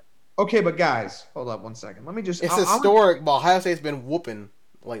ever. Okay, but guys, hold up one second. Let me just. It's historic, but Ohio State's been whooping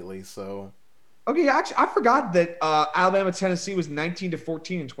lately, so. Okay, actually, I forgot that Alabama Tennessee was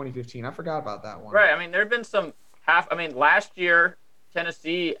 19-14 in 2015. I forgot about that one. Right. I mean, there have been some last year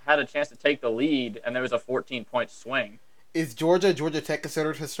Tennessee had a chance to take the lead, and there was a 14-point swing. Is Georgia Tech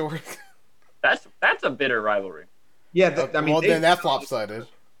considered historic? That's a bitter rivalry. Yeah, then that's lopsided.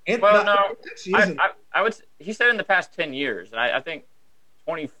 I would. He said in the past 10 years, and I think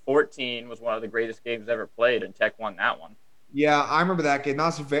 2014 was one of the greatest games ever played, and Tech won that one. Yeah, I remember that game. That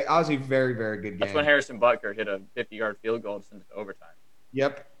was a very, very good game. That's when Harrison Butker hit a 50-yard field goal to send it to overtime.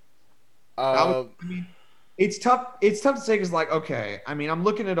 Yep. It's tough. It's tough to say because, like, okay, I mean, I'm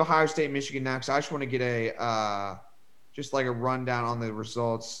looking at Ohio State, Michigan now because I just want to get a just like a rundown on the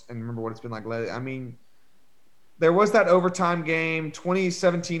results and remember what it's been like lately. I mean, there was that overtime game.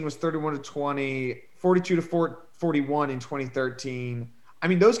 2017 was 31-20, 42-41 in 2013. I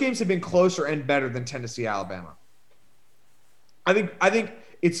mean, those games have been closer and better than Tennessee, Alabama. I think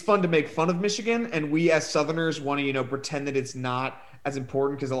it's fun to make fun of Michigan, and we as Southerners want to, pretend that it's not as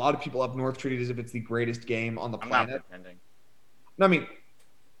important because a lot of people up north treat it as if it's the greatest game on the planet. I'm not pretending. No,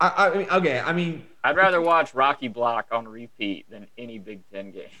 I mean, I'd rather watch Rocky Block on repeat than any Big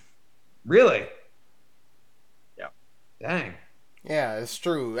Ten game. Really? Yeah. Dang. Yeah, it's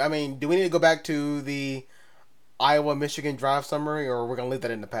true. I mean, do we need to go back to the Iowa-Michigan drive summary, or we're going to leave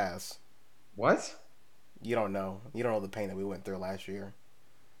that in the past? What? You don't know. You don't know the pain that we went through last year.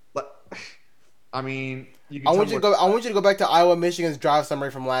 I mean, I want you to go back to Iowa-Michigan's drive summary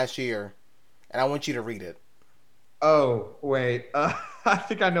from last year, and I want you to read it. Oh, wait. I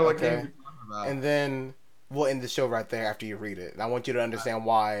think I know what game you're talking about. And then we'll end the show right there after you read it. And I want you to understand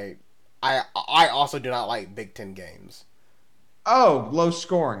why I also do not like Big Ten games. Oh, low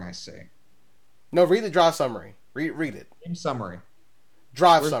scoring, I see. No, read the drive summary. Read it. Game summary.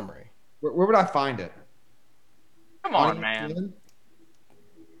 Drive summary. Where would I find it? Come on, man.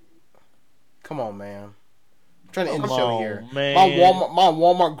 Come on, man. I'm trying to end the show here. Man. My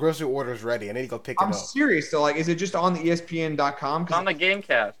Walmart grocery order is ready. I need to go pick it up. I'm serious though. Like, is it just on the ESPN.com? It's on the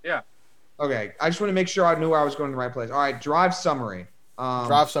Gamecast, yeah. Okay, I just want to make sure I knew I was going to the right place. All right, drive summary.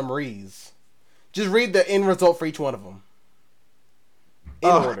 Drive summaries. Just read the end result for each one of them. In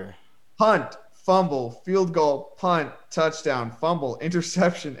order. Punt, fumble, field goal, punt, touchdown, fumble,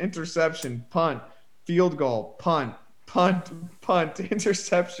 interception, punt, field goal, punt,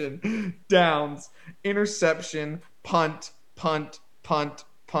 interception, downs, interception, punt,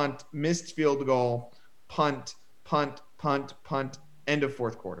 missed field goal, punt, end of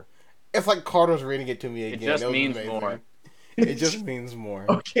fourth quarter. It's like Carter's reading it to me again. It just means more. It just means more.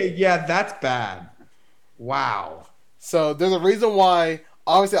 Okay, yeah, that's bad. Wow. So there's a reason why.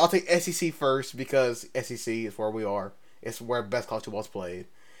 Obviously, I'll take SEC first because SEC is where we are. It's where best college football is played.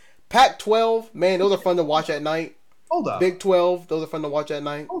 Pac-12, man, those are fun to watch at night. Hold up. Big 12, those are fun to watch at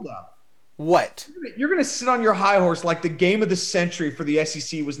night. Hold up. What? You're going to sit on your high horse like the game of the century for the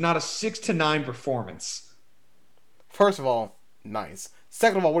SEC was not a 6-9 performance. First of all, nice.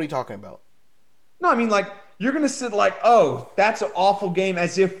 Second of all, what are you talking about? No, I mean, like, you're going to sit like, oh, that's an awful game,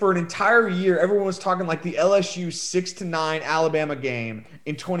 as if for an entire year, everyone was talking like the LSU 6-9 Alabama game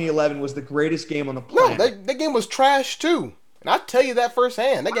in 2011 was the greatest game on the planet. No, that game was trash, too. And I'll tell you that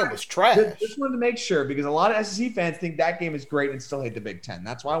firsthand. That game was trash. Just wanted to make sure, because a lot of SEC fans think that game is great and still hate the Big Ten.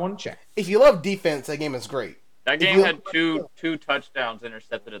 That's why I want to check. If you love defense, that game is great. That game had two touchdowns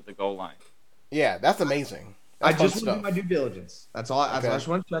intercepted at the goal line. Yeah, that's amazing. I That's just want to do my due diligence. That's all. I just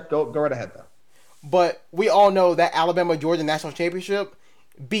want to check. Go right ahead, though. But we all know that Alabama-Georgia National Championship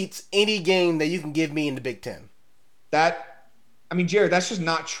beats any game that you can give me in the Big Ten. Jared, that's just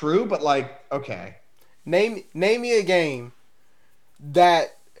not true, but, like, okay. Name me a game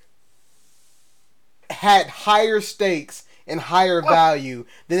that had higher stakes and higher value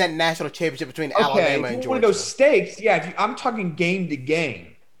than that national championship between Alabama and Georgia. If you want to go stakes, yeah, I'm talking game to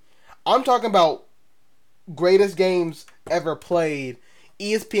game. I'm talking about greatest games ever played.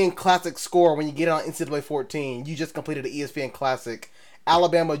 ESPN Classic score when you get on NCAA 14. You just completed the ESPN Classic.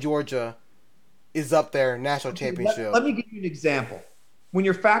 Alabama, Georgia is up there, national championship. Let me give you an example. When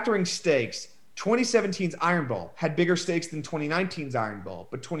you're factoring stakes, 2017's Iron Bowl had bigger stakes than 2019's Iron Bowl,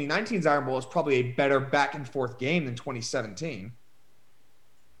 but 2019's Iron Bowl is probably a better back and forth game than 2017.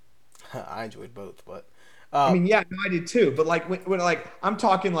 I enjoyed both, but I did too. But when I'm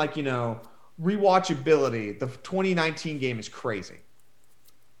talking rewatchability, the 2019 game is crazy.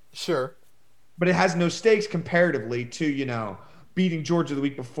 Sure. But it has no stakes comparatively to, beating Georgia the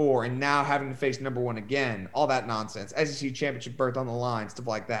week before and now having to face number one again. All that nonsense. SEC championship berth on the line, stuff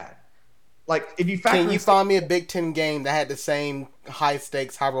like that. Like, if you factor Can you find me a Big Ten game that had the same high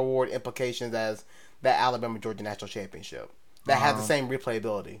stakes, high reward implications as that Alabama-Georgia national championship? That has the same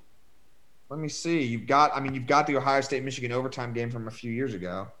replayability. Let me see. You've got the Ohio State-Michigan overtime game from a few years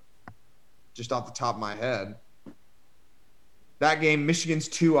ago. Just off the top of my head. That game, Michigan's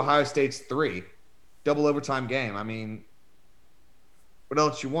 2, Ohio State's 3. Double overtime game. I mean, what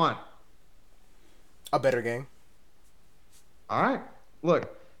else you want? A better game. All right.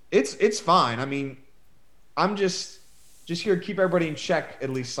 Look, it's fine. I mean, I'm just here to keep everybody in check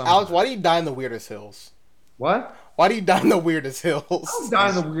at least somehow. Alex, why do you die in the weirdest hills? What? Why do you die in the weirdest hills? I'm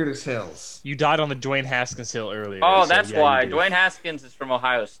dying in the weirdest hills. You died on the Dwayne Haskins hill earlier. Oh, so that's yeah, why. you do. Dwayne Haskins is from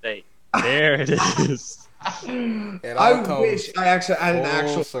Ohio State. There it is. I wish I actually had an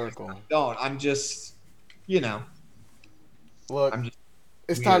actual circle. Don't. I'm just, Look, I'm just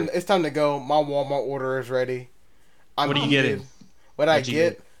it's weird. time to go. My Walmart order is ready. What are you getting? What I What'd you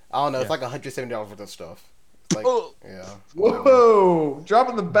get? get? I don't know. It's Yeah. like $170 worth of stuff. It's like, yeah. Whoa!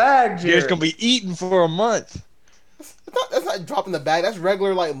 Dropping the bag, Jared. Jared's gonna be eating for a month. That's not dropping the bag. That's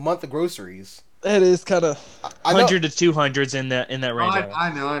regular month of groceries. That is kind of I know- 100 to 200s in that range.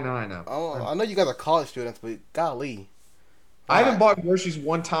 I know. I know you guys are college students, but golly, I haven't bought groceries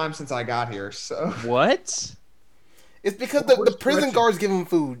one time since I got here, so. What? it's because the prison guards give them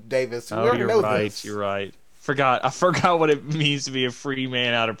food, Davis. We Oh, already you're know right. this. You're right. I forgot what it means to be a free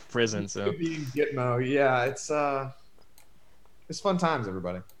man out of prison. So Being Gitmo, yeah, it's fun times,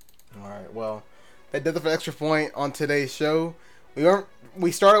 everybody. All right, well, that does it for Extra Point on today's show.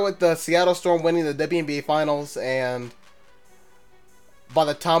 We started with the Seattle Storm winning the WNBA Finals, and by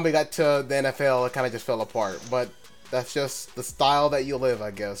the time we got to the NFL, it kind of just fell apart. But that's just the style that you live,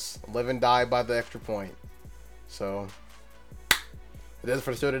 I guess. Live and die by the Extra Point. So, it is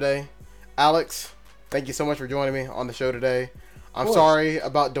for the show today. Alex, thank you so much for joining me on the show today. I'm sorry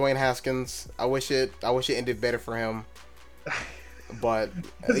about Dwayne Haskins. I wish it ended better for him. But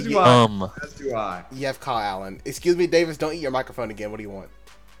As do I. you have Kyle Allen. Excuse me, Davis, don't eat your microphone again. What do you want?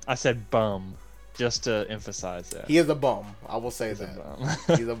 I said bum, just to emphasize that. He is a bum. I will say He's a that.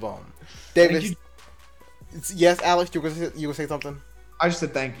 bum. He's a bum. Davis. Yes, Alex, you were going to say something? I just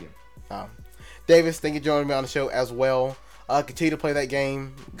said thank you. Davis, thank you for joining me on the show as well. Continue to play that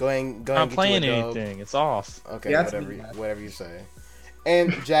game. Go ahead. I'm not playing anything. It's off. Okay, Yeah, whatever you say.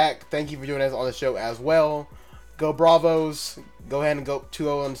 And Jack, thank you for joining us on the show as well. Go Bravos. Go ahead and go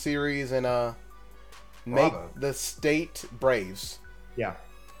 2-0 in the series and make the state Braves. Yeah.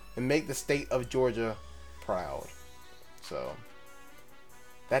 And make the state of Georgia proud. So,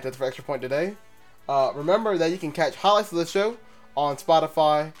 that's it for Extra Point today. Remember that you can catch highlights of the show on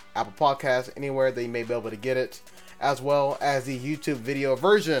Spotify, Apple Podcasts, anywhere that you may be able to get it, as well as the YouTube video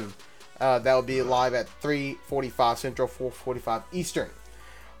version. That will be live at 3:45 Central, 4:45 Eastern.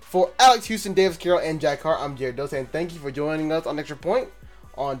 For Alex Houston, Davis Carroll, and Jack Hart, I'm Jared Dose, and thank you for joining us on Extra Point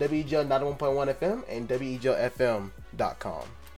on WEGL 91.1 FM and WEGLFM.com.